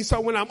build me so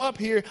when I'm up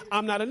here,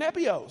 I'm not a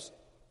Nepios.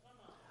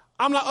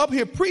 I'm not up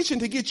here preaching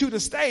to get you to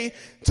stay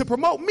to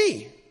promote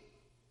me.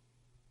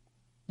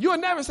 You'll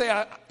never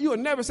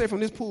say from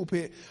this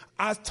pulpit,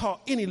 I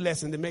taught any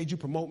lesson that made you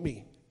promote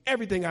me.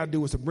 Everything I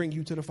do is to bring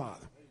you to the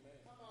Father.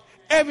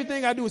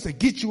 Everything I do is to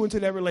get you into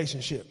that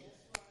relationship.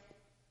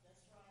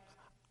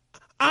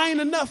 I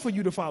ain't enough for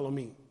you to follow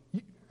me.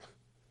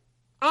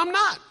 I'm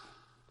not.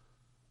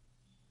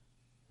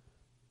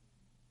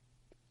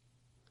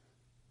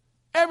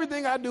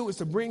 Everything I do is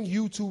to bring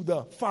you to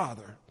the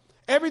Father.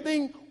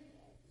 Everything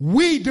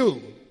we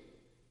do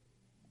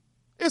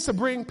is to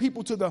bring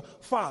people to the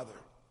Father.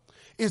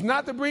 It's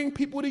not to bring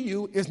people to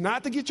you. It's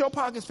not to get your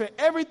pockets fed.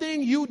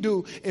 Everything you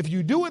do, if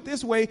you do it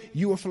this way,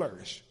 you will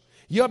flourish.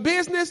 Your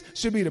business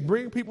should be to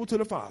bring people to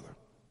the Father.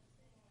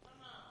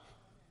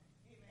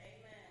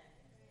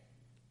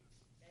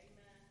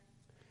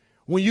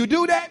 When you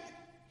do that,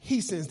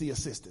 he sends the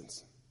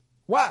assistance.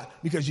 Why?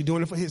 Because you're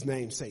doing it for his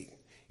name's sake.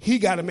 He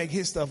got to make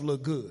his stuff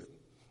look good.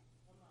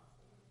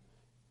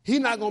 He's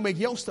not going to make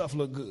your stuff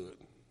look good.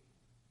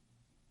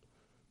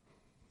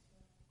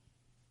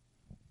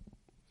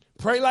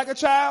 Pray like a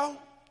child,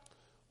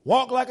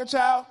 walk like a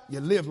child,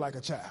 you live like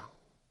a child.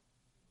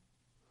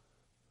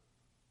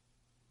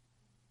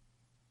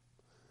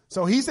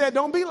 So he said,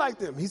 don't be like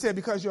them. He said,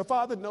 because your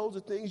father knows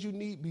the things you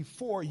need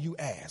before you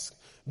ask.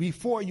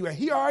 Before you ask.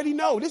 He already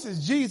knows. This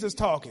is Jesus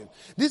talking.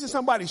 This is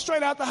somebody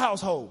straight out the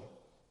household.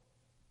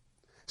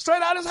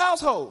 Straight out his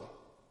household.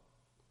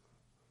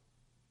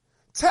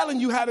 Telling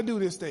you how to do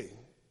this thing.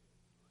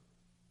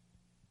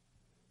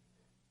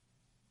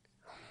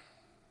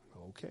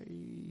 Okay,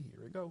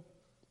 here we go.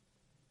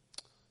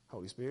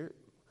 Holy Spirit,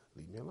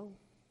 leave me alone.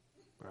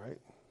 All right.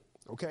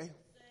 Okay.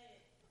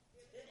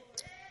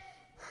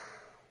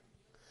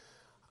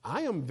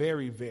 I am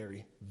very,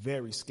 very,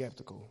 very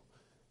skeptical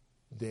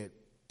that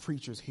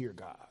preachers hear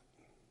God.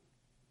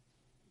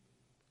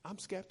 I'm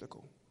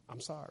skeptical. I'm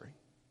sorry.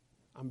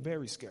 I'm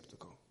very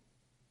skeptical.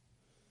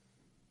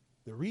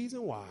 The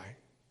reason why,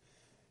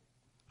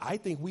 I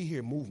think we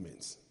hear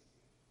movements.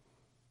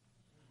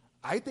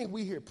 I think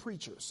we hear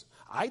preachers.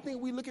 I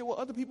think we look at what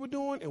other people are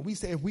doing and we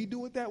say, if we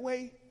do it that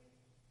way,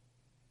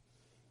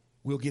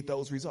 we'll get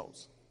those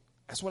results.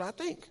 That's what I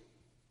think.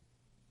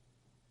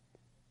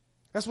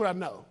 That's what I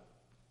know.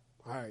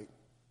 All right.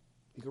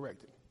 He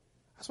corrected me.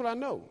 That's what I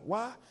know.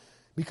 Why?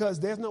 Because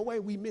there's no way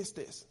we miss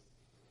this.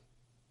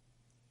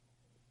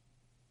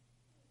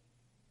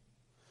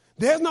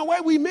 There's no way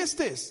we miss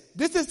this.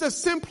 This is the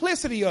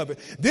simplicity of it.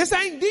 This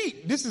ain't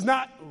deep. This is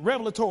not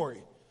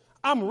revelatory.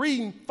 I'm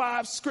reading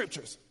 5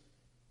 scriptures.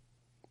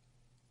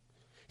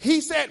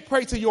 He said,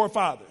 pray to your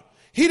Father.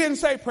 He didn't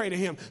say pray to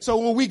him. So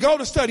when we go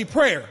to study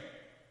prayer,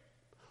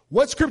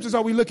 what scriptures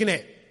are we looking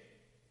at?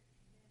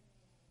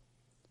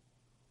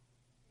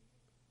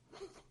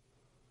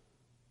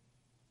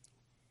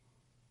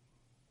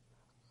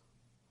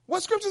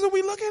 What scriptures are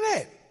we looking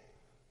at?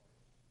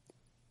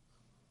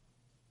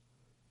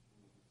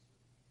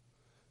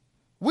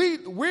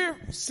 We're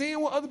seeing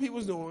what other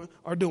people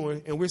are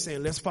doing, and we're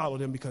saying, let's follow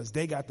them because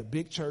they got the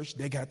big church,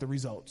 they got the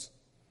results.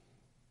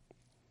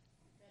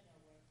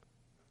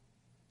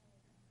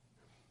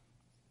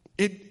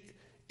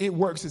 It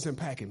works, it's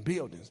impacting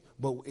buildings.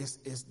 But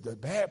it's the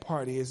bad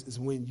part is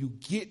when you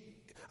get,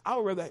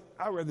 I'd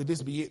rather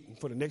this be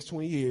it for the next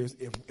 20 years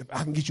if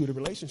I can get you the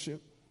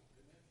relationship.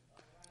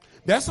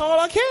 That's all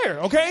I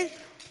care, okay?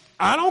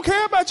 I don't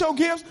care about your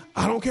gifts.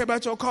 I don't care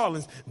about your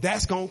callings.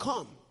 That's going to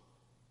come.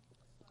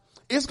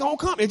 It's going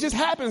to come. It just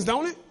happens,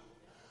 don't it?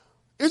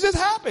 It just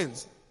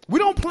happens. We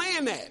don't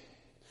plan that.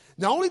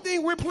 The only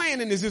thing we're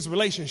planning is this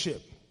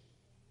relationship.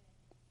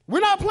 We're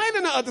not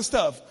planning the other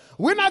stuff.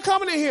 We're not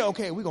coming in here,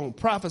 okay, we're going to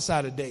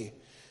prophesy today.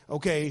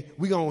 Okay,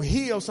 we're going to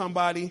heal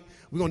somebody.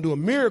 We're going to do a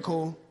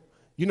miracle.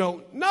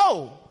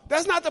 No,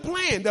 that's not the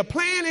plan. The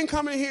plan in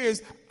coming in here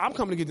is I'm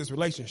coming to get this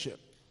relationship.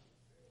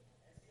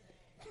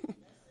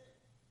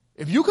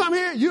 If you come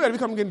here, you better be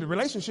coming to get the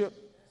relationship.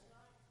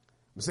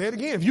 I'll say it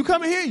again. If you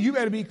come in here, you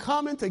better be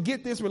coming to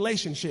get this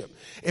relationship.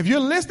 If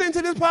you're listening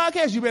to this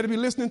podcast, you better be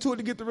listening to it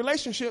to get the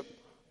relationship.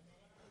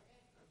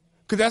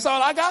 Because that's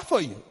all I got for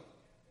you.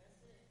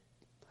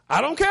 I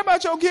don't care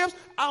about your gifts.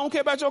 I don't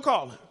care about your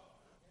calling.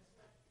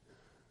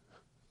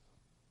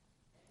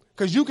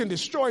 Because you can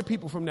destroy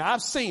people from there.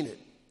 I've seen it.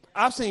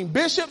 I've seen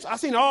bishops.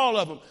 I've seen all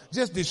of them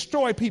just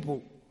destroy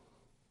people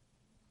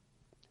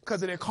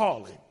because of their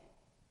calling.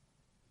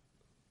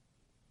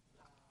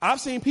 I've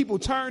seen people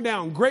turn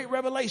down great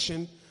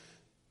revelation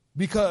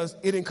because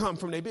it didn't come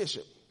from their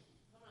bishop.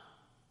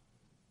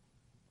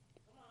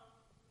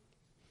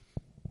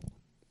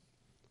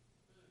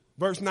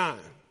 Verse 9.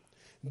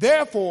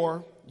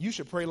 Therefore, you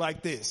should pray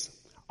like this.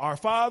 Our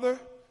Father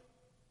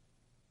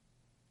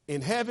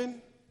in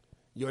heaven,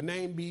 your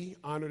name be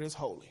honored as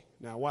holy.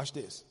 Now watch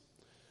this.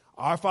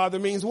 Our Father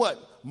means what?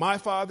 My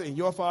Father and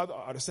your Father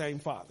are the same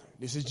Father.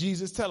 This is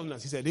Jesus telling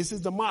us. He said, this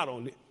is the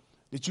model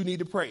that you need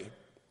to pray.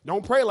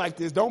 Don't pray like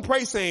this. Don't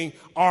pray saying,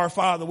 our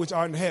Father which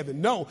art in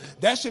heaven. No,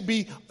 that should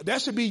be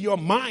your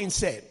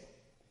mindset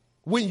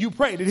when you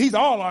pray, that he's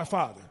all our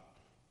Father.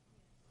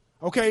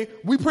 Okay?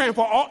 We praying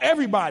for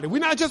everybody. We're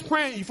not just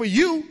praying for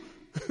you.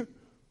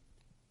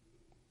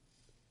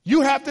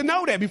 You have to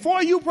know that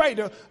before you pray.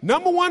 The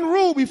number one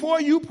rule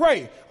before you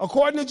pray,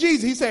 according to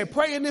Jesus, he said,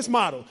 pray in this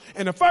model.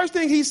 And the first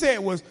thing he said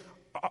was,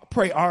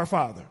 pray our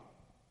Father.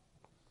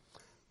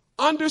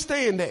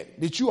 Understand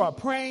that you are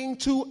praying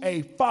to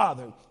a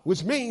Father,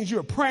 which means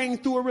you're praying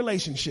through a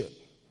relationship.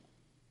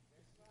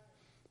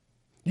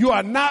 You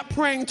are not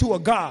praying to a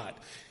God.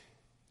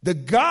 The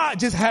God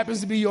just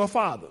happens to be your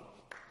Father.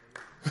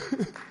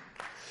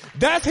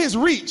 That's his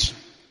reach.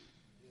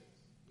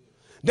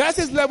 That's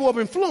his level of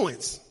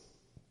influence.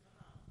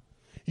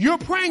 You're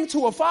praying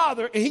to a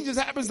Father and he just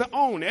happens to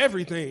own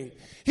everything.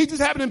 He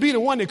just happens to be the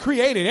one that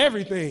created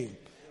everything.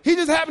 He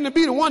just happens to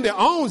be the one that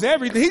owns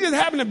everything. He just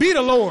happens to be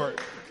the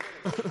Lord.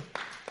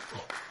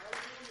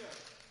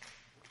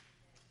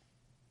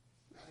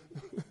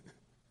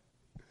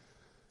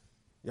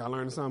 Y'all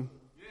learning something?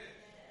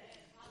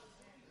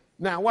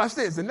 Now watch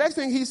this. The next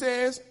thing he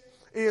says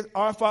is,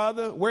 our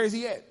Father, where is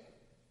he at?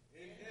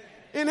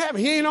 In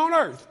heaven. He ain't on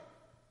earth.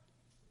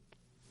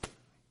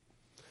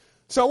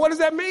 So what does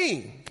that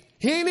mean?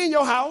 He ain't in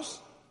your house.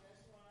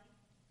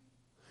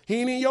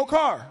 He ain't in your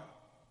car.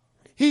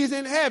 He's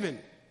in heaven,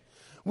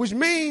 which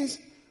means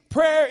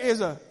prayer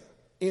is an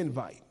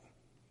invite.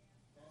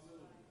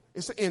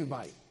 It's an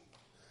invite.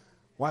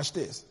 Watch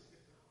this.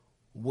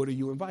 What are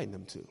you inviting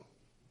them to?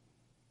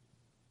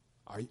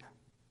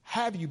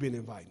 Have you been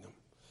inviting them?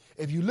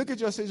 If you look at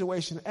your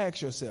situation,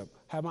 ask yourself,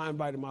 have I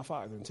invited my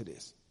Father into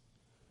this?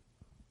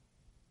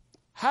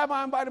 Have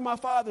I invited my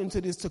Father into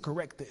this to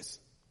correct this?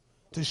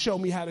 To show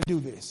me how to do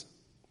this?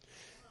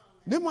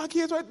 Then my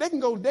kids, right? They can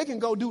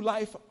go do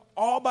life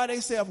all by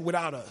themselves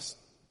without us,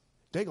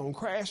 they're going to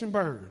crash and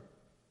burn.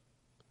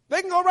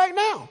 They can go right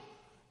now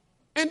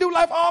and do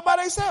life all by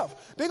themselves.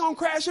 They're going to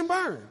crash and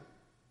burn.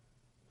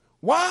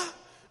 Why?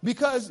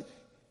 Because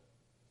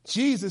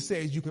Jesus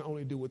says you can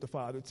only do what the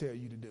Father tells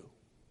you to do.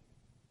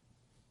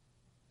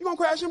 You're going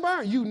to crash and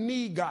burn. You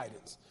need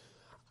guidance.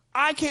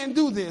 I can't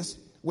do this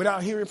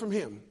without hearing from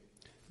him.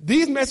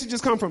 These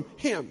messages come from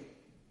him.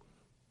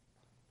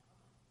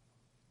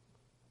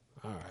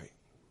 All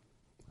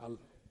right.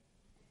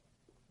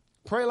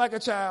 Pray like a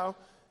child.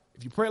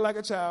 If you pray like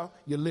a child,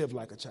 you live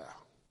like a child.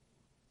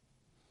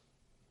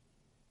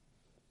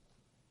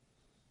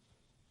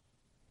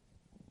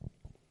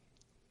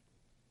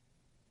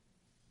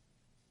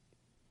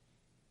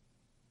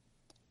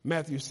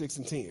 Matthew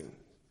 6:10.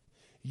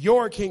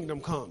 Your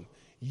kingdom come,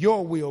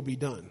 your will be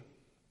done.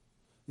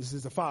 This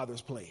is the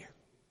Father's plan.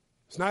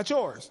 It's not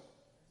yours.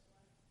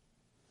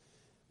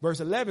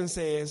 Verse 11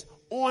 says,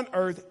 on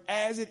earth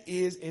as it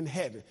is in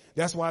heaven.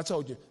 That's why I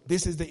told you,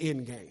 this is the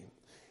end game.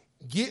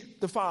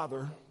 Get the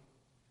Father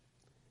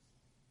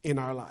in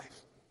our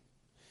life.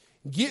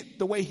 Get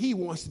the way he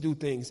wants to do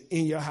things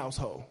in your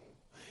household.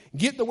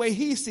 Get the way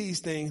he sees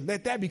things.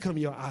 Let that become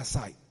your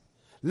eyesight.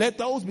 Let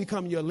those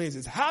become your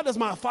lenses. How does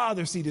my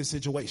Father see this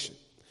situation?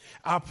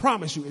 I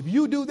promise you, if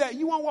you do that,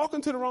 you won't walk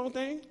into the wrong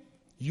thing.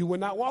 You will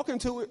not walk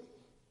into it.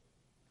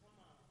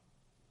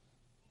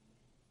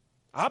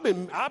 I've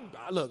been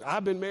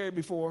married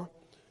before.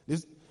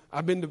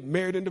 I've been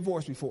married and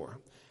divorced before.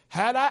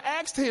 Had I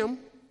asked him,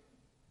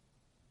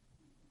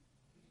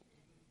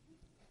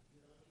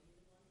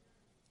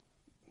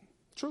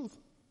 truth.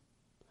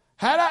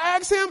 Had I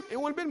asked him, it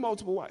wouldn't have been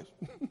multiple wives.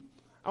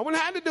 I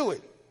wouldn't have had to do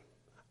it.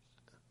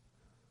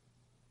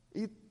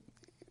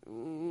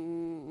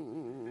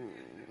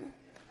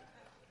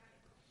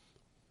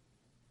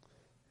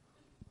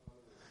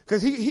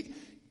 Because he,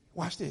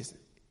 watch this,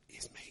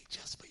 it's made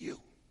just for you.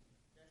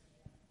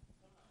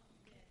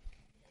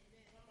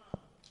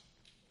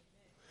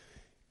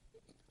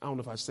 I don't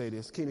know if I should say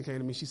this. Keena came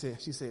to me, she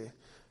said,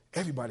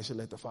 everybody should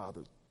let the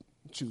Father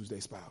choose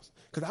their spouse.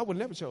 Because I would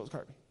never chose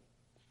Kirby.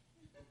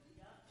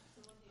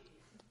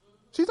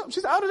 She said,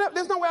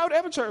 there's no way I would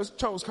ever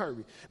chose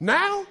Kirby.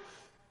 Now,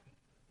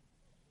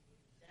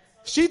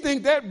 she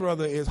think that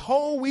brother is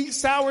whole wheat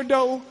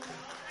sourdough.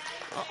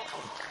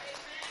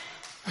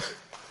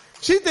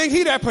 She think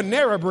he that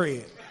Panera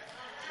bread.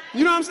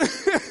 You know what I'm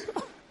saying?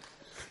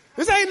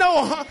 This ain't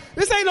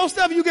no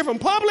stuff you get from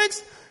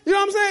Publix. You know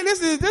what I'm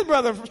saying? This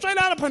brother straight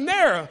out of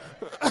Panera.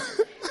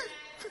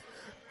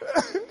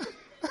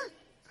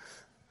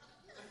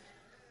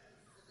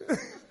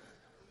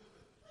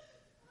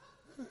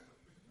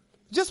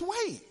 Just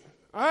wait.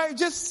 All right?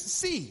 Just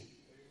see.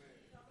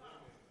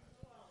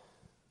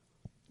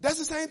 That's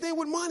the same thing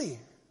with money.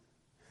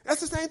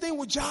 That's the same thing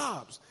with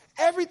jobs.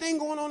 Everything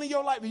going on in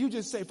your life, you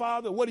just say,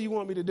 Father, what do you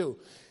want me to do?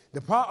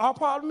 Our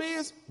problem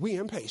is we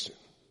impatient.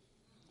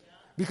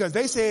 Because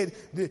they said,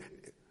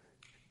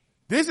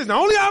 this is the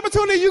only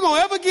opportunity you're going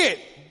to ever get.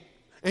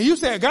 And you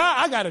said, God,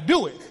 I got to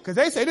do it. Because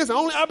they say this is the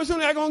only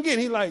opportunity I'm going to get.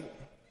 And he's like,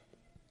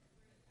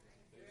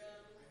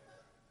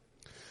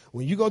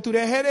 when you go through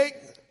that headache,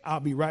 I'll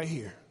be right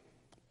here.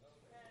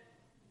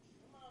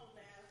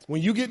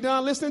 When you get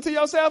done listening to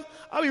yourself,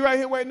 I'll be right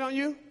here waiting on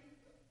you.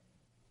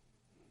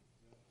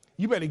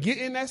 You better get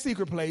in that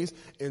secret place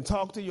and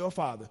talk to your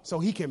Father so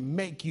he can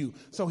make you,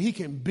 so he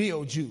can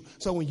build you.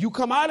 So when you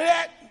come out of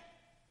that,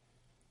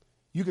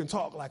 you can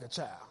talk like a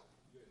child.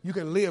 You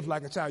can live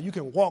like a child. You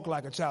can walk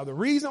like a child. The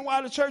reason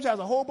why the church has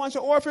a whole bunch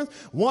of orphans,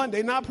 one,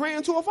 they're not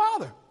praying to a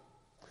father.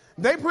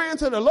 They praying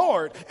to the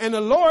Lord, and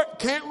the Lord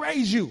can't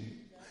raise you.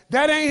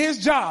 That ain't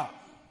his job.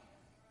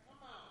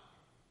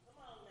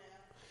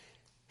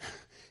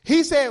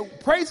 He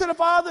said, pray to the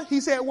Father. He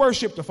said,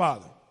 worship the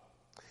Father.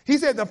 He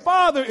said, the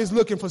Father is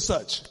looking for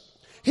such.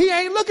 He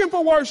ain't looking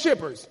for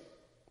worshipers.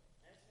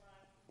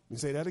 Let me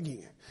say that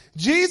again.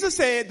 Jesus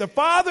said the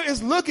Father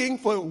is looking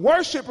for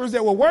worshipers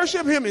that will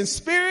worship him in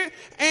spirit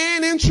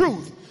and in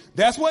truth.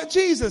 That's what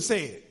Jesus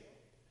said.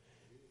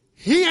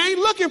 He ain't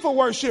looking for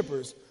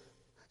worshipers.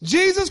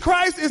 Jesus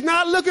Christ is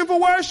not looking for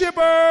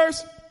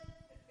worshipers.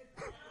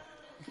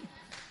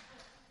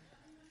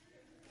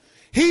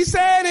 He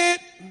said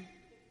it.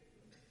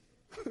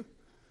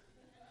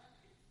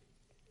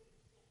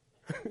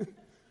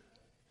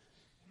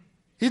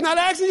 He's not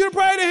asking you to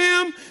pray to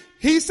him.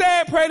 He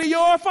said, pray to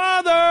your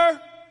Father.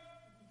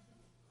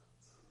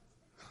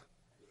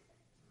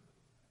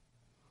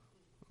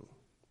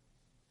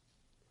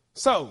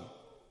 So,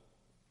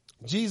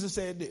 Jesus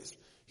said this.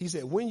 He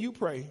said, when you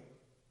pray,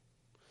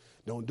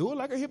 don't do it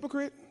like a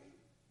hypocrite.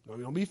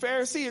 Don't be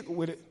Pharisaical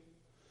with it.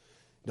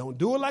 Don't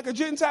do it like a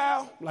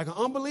Gentile, like an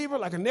unbeliever,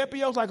 like a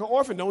nepios, like an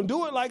orphan. Don't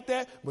do it like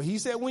that. But he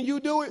said, when you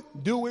do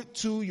it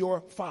to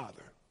your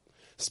Father.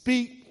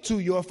 Speak to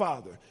your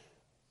Father.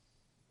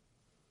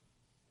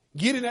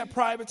 Get in that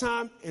private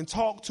time and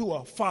talk to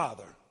a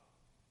father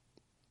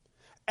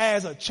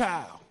as a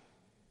child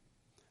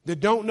that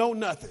don't know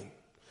nothing.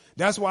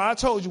 That's why I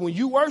told you when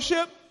you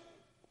worship,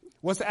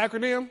 what's the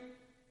acronym?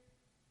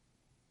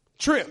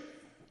 Trip.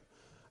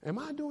 Am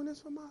I doing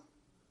this for my?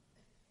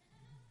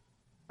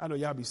 I know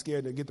y'all be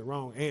scared to get the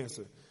wrong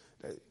answer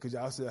because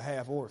y'all still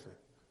half orphan.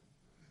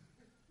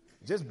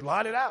 Just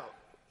blot it out.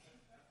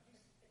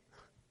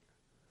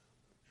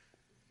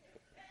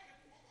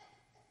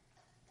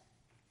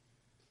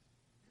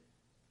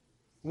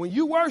 When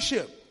you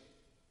worship,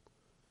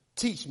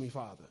 teach me,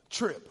 Father.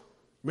 Trip.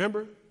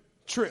 Remember?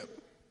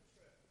 Trip.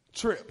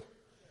 Trip.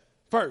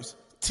 First,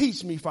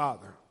 teach me,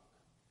 Father.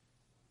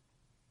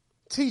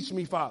 Teach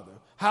me, Father,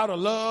 how to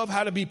love,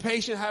 how to be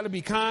patient, how to be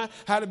kind,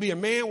 how to be a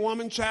man,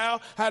 woman, child,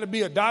 how to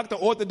be a doctor,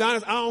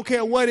 orthodontist. I don't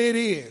care what it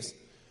is.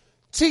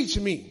 Teach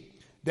me.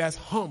 That's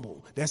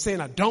humble. That's saying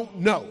I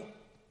don't know.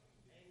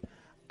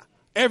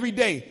 Every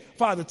day,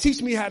 Father,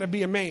 teach me how to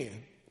be a man.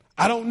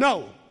 I don't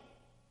know.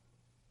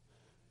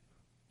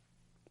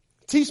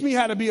 Teach me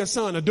how to be a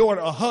son, a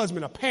daughter, a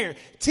husband, a parent.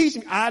 Teach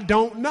me. I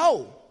don't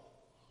know.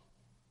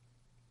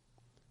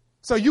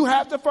 So you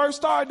have to first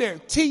start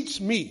there.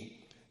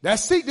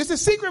 This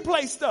is secret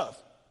place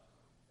stuff.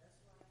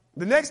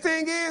 The next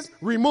thing is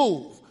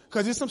remove,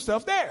 because there's some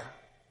stuff there.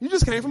 You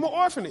just came from an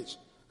orphanage.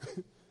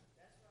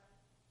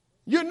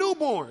 You're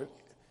newborn.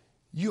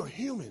 You're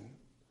human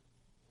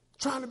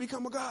trying to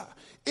become a God.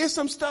 It's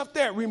some stuff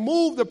there.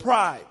 Remove the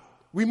pride.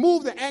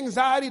 Remove the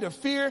anxiety, the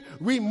fear.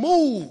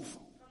 Remove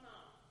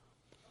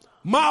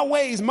my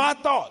ways, my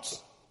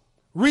thoughts.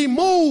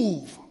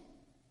 Remove.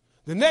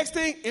 The next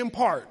thing,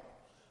 impart.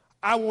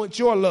 I want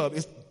your love.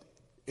 It's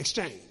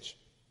exchange.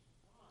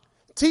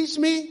 Teach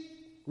me,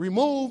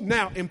 remove,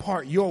 now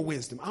impart your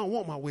wisdom. I don't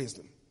want my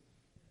wisdom.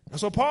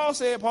 That's what Paul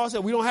said. Paul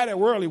said we don't have that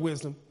worldly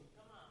wisdom.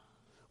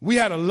 We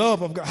had a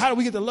love of God. How do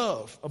we get the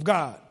love of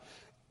God?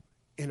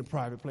 In a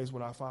private place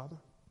with our Father.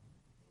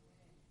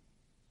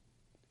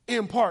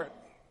 Impart.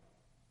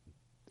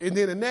 And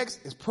then the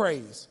next is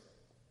praise.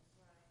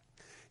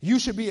 You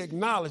should be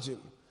acknowledging,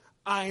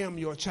 I am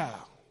your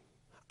child.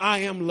 I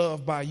am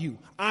loved by you.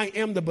 I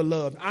am the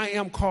beloved. I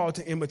am called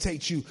to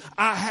imitate you.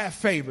 I have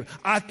favor.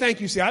 I thank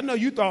you. See, I know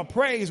you thought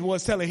praise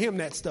was telling him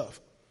that stuff.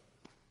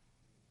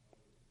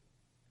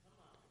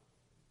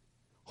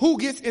 Who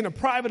gets in the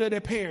private of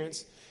their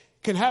parents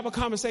can have a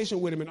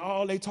conversation with him and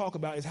all they talk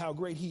about is how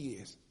great he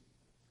is.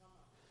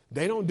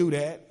 They don't do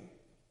that.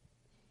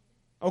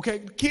 Okay,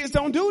 kids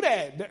don't do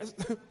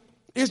that.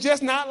 It's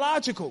just not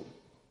logical.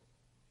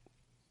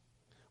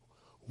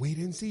 We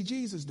didn't see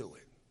Jesus do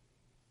it.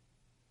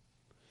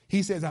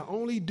 He says, I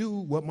only do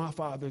what my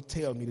Father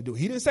tells me to do.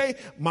 He didn't say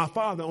my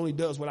Father only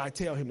does what I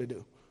tell him to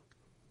do.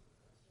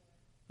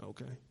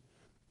 Okay.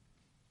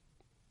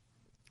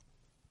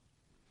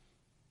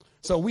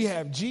 So we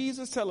have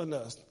Jesus telling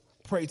us,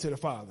 pray to the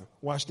Father.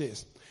 Watch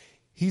this.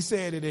 He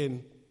said it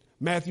in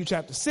Matthew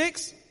chapter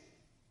 6.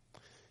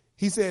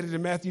 He said it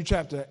in Matthew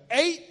chapter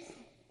 8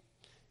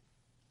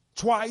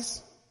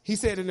 twice. He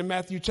said it in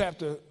Matthew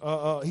chapter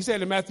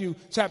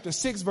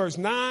 6 verse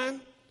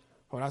 9.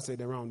 I said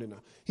that wrong, didn't I?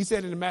 He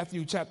said it in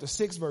Matthew chapter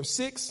 6 verse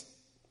 6,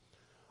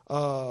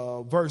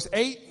 verse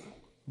 8,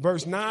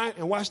 verse 9.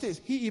 And watch this.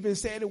 He even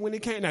said it when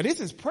it came. Now this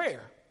is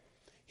prayer.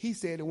 He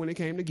said it when it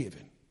came to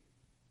giving.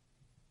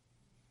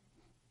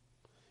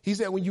 He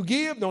said, when you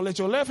give, don't let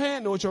your left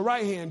hand know what your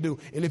right hand do.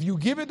 And if you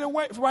give it the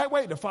right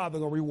way, the Father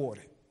going to reward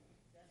it.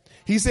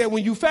 He said,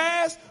 when you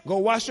fast, go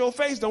wash your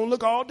face. Don't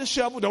look all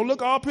disheveled. Don't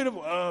look all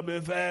pitiful. I've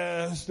been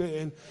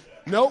fasting.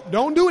 Nope,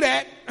 don't do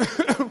that.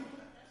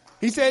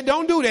 He said,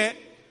 don't do that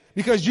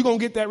because you're going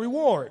to get that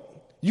reward.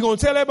 You're going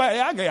to tell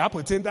everybody, hey, I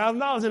put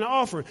 $10,000 in the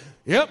offering.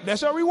 Yep,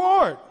 that's your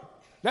reward.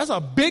 That's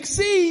a big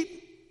seed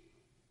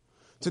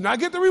to not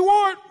get the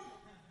reward.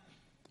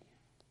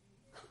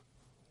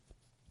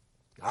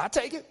 I'll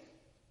take it.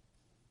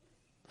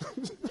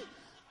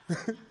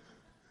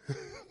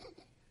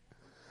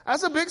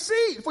 That's a big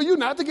seed for you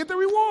not to get the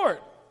reward.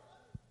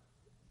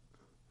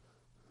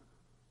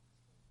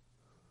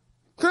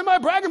 Could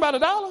anybody bragging about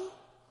 $1?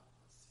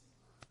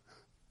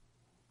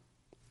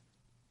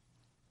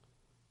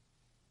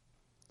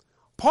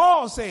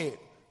 Paul said,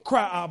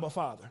 cry, Abba,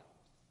 Father.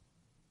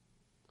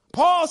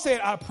 Paul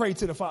said, I pray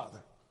to the Father.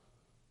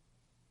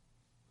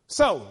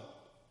 So,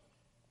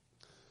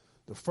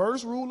 the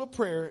first rule of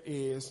prayer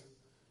is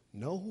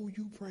know who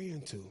you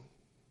praying to.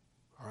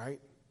 All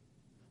right?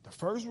 The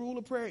first rule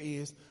of prayer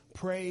is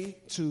pray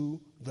to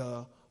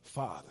the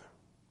Father.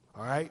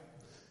 All right?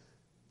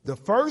 The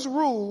first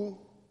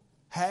rule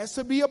has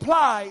to be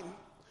applied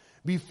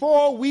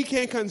before we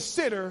can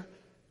consider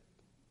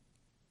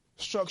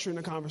structuring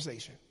the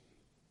conversation.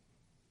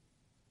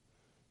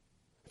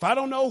 If I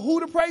don't know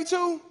who to pray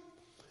to,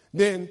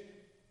 then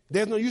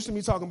there's no use to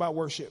me talking about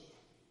worship.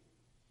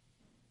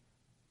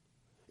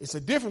 It's a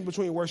difference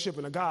between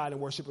worshiping a God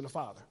and worshiping a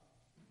Father.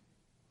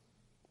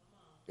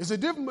 It's a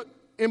difference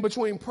in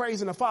between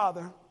praising a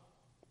Father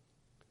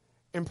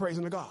and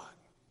praising a God.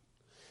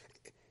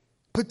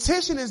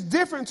 Petition is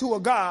different to a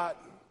God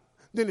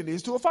than it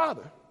is to a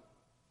father.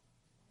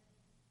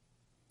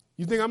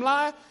 You think I'm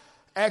lying?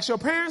 Ask your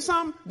parents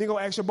something, then go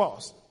ask your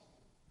boss.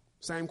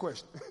 Same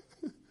question.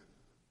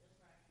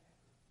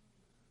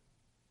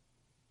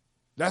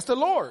 That's the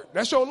Lord.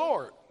 That's your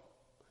Lord.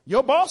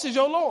 Your boss is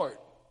your Lord.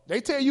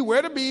 They tell you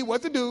where to be,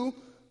 what to do.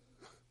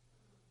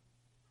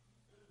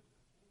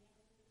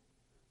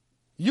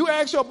 You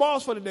ask your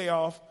boss for the day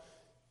off,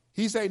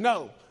 he say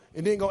no,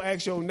 and then go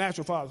ask your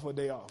natural father for a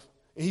day off.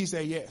 And he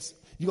say yes.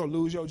 You're going to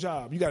lose your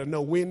job. You got to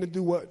know when to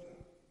do what.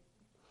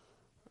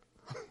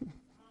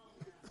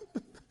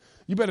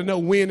 You better know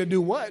when to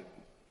do what.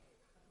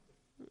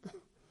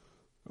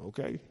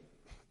 Okay.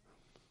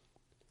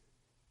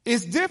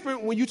 It's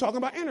different when you're talking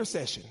about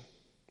intercession.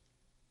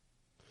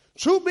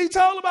 Truth be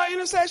told about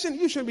intercession,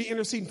 you shouldn't be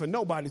interceding for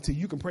nobody till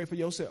you can pray for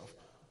yourself.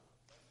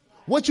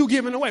 What you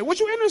giving away? What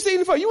you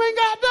interceding for? You ain't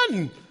got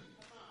nothing.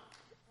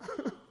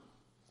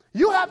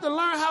 You have to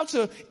learn how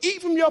to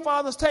eat from your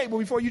father's table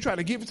before you try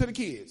to give it to the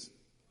kids.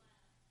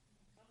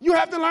 You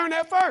have to learn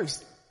that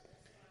first.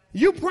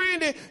 You praying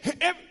that.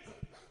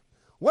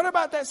 What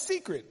about that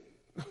secret?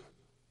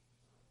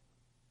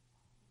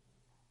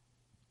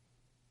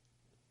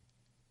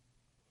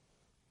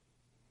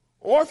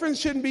 Orphans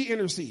shouldn't be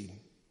interceding.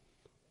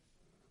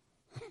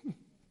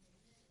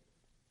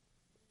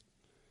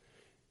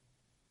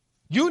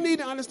 You need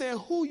to understand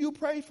who you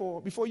pray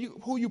for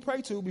who you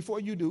pray to before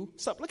you do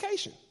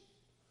supplication.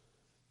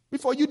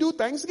 Before you do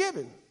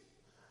thanksgiving.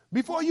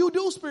 Before you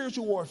do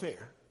spiritual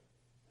warfare.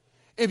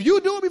 If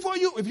you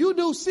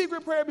do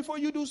secret prayer before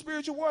you do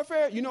spiritual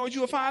warfare, you know what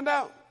you'll find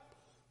out?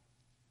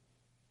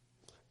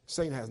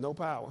 Satan has no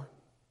power.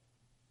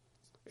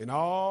 And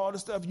all the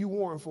stuff you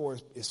warring for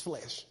is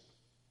flesh.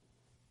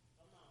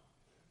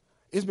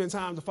 It's been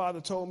times the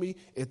Father told me,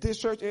 at this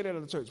church and at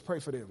other church, pray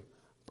for them.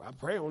 I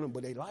pray on them,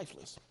 but they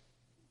lifeless.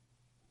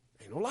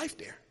 Ain't no life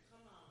there.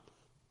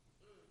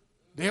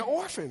 They're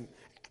orphaned.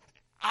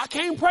 I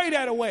can't pray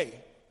that away.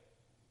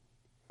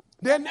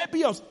 They're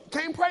nepios.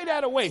 Can't pray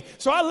that away.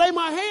 So I lay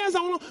my hands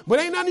on them, but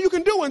ain't nothing you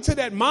can do until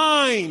that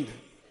mind.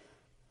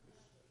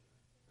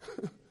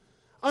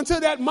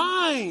 Until that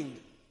mind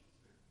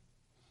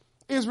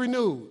is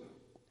renewed.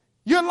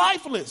 You're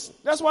lifeless.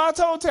 That's why I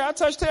told Terry, I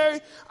touched Terry,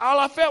 all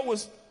I felt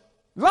was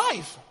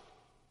life.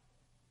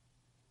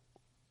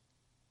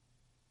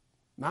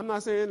 Now, I'm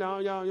not saying, no,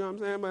 y'all, you know what I'm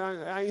saying, but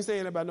I ain't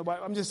saying about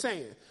nobody. I'm just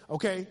saying,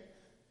 okay?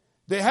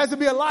 There has to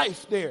be a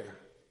life there.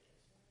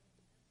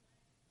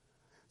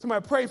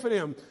 Somebody pray for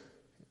them.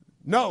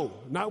 No,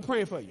 not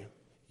praying for you.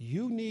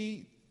 You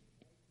need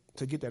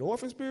to get that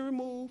orphan spirit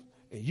removed,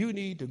 and you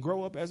need to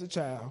grow up as a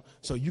child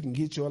so you can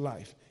get your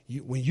life.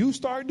 When you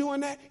start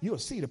doing that, you'll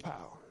see the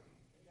power.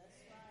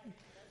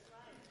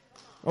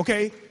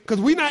 Okay? Because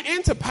we're not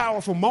into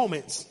powerful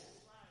moments.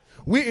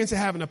 We're into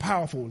having a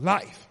powerful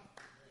life.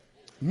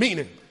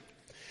 Meaning,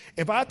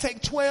 if I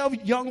take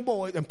 12 young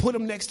boys and put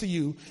them next to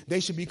you,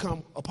 they should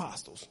become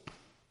apostles.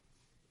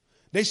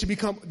 They should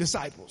become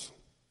disciples.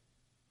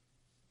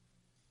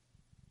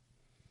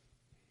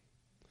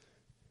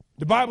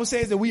 The Bible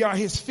says that we are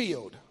his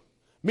field.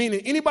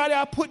 Meaning, anybody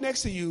I put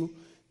next to you,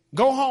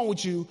 go home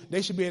with you,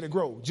 they should be able to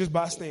grow just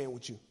by staying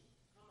with you.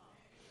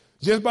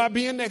 Just by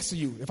being next to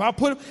you. If I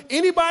put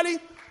anybody,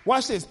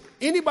 watch this,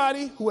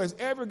 anybody who has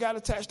ever got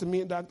attached to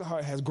me and Dr.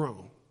 Hart has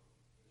grown.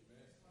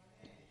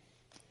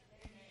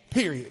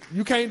 Period.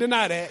 You can't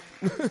deny that.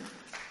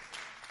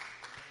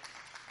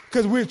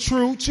 Because we're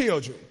true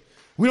children.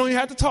 We don't even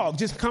have to talk.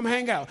 Just come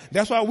hang out.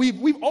 That's why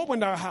we've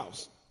opened our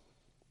house.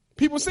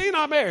 People seen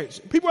our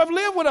marriage. People have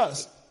lived with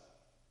us.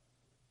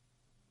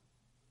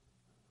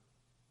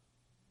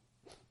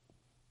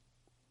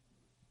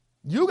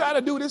 You got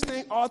to do this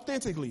thing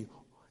authentically.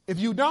 If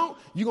you don't,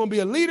 you're going to be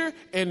a leader,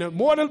 and the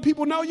more the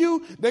people know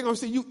you, they're going to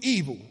see you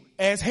evil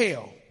as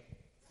hell.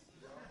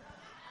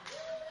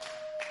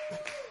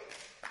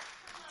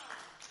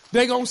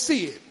 They're going to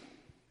see it.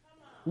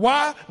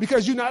 Why?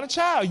 Because you're not a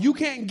child. You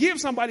can't give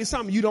somebody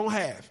something you don't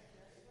have.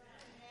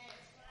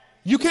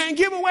 You can't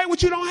give away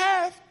what you don't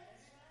have.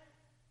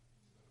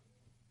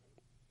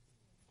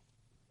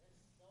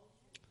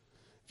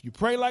 If you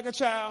pray like a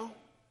child,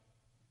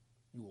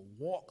 you will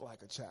walk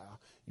like a child.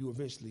 You will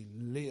eventually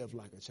live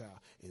like a child.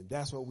 And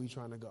that's where we're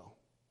trying to go.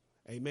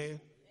 Amen.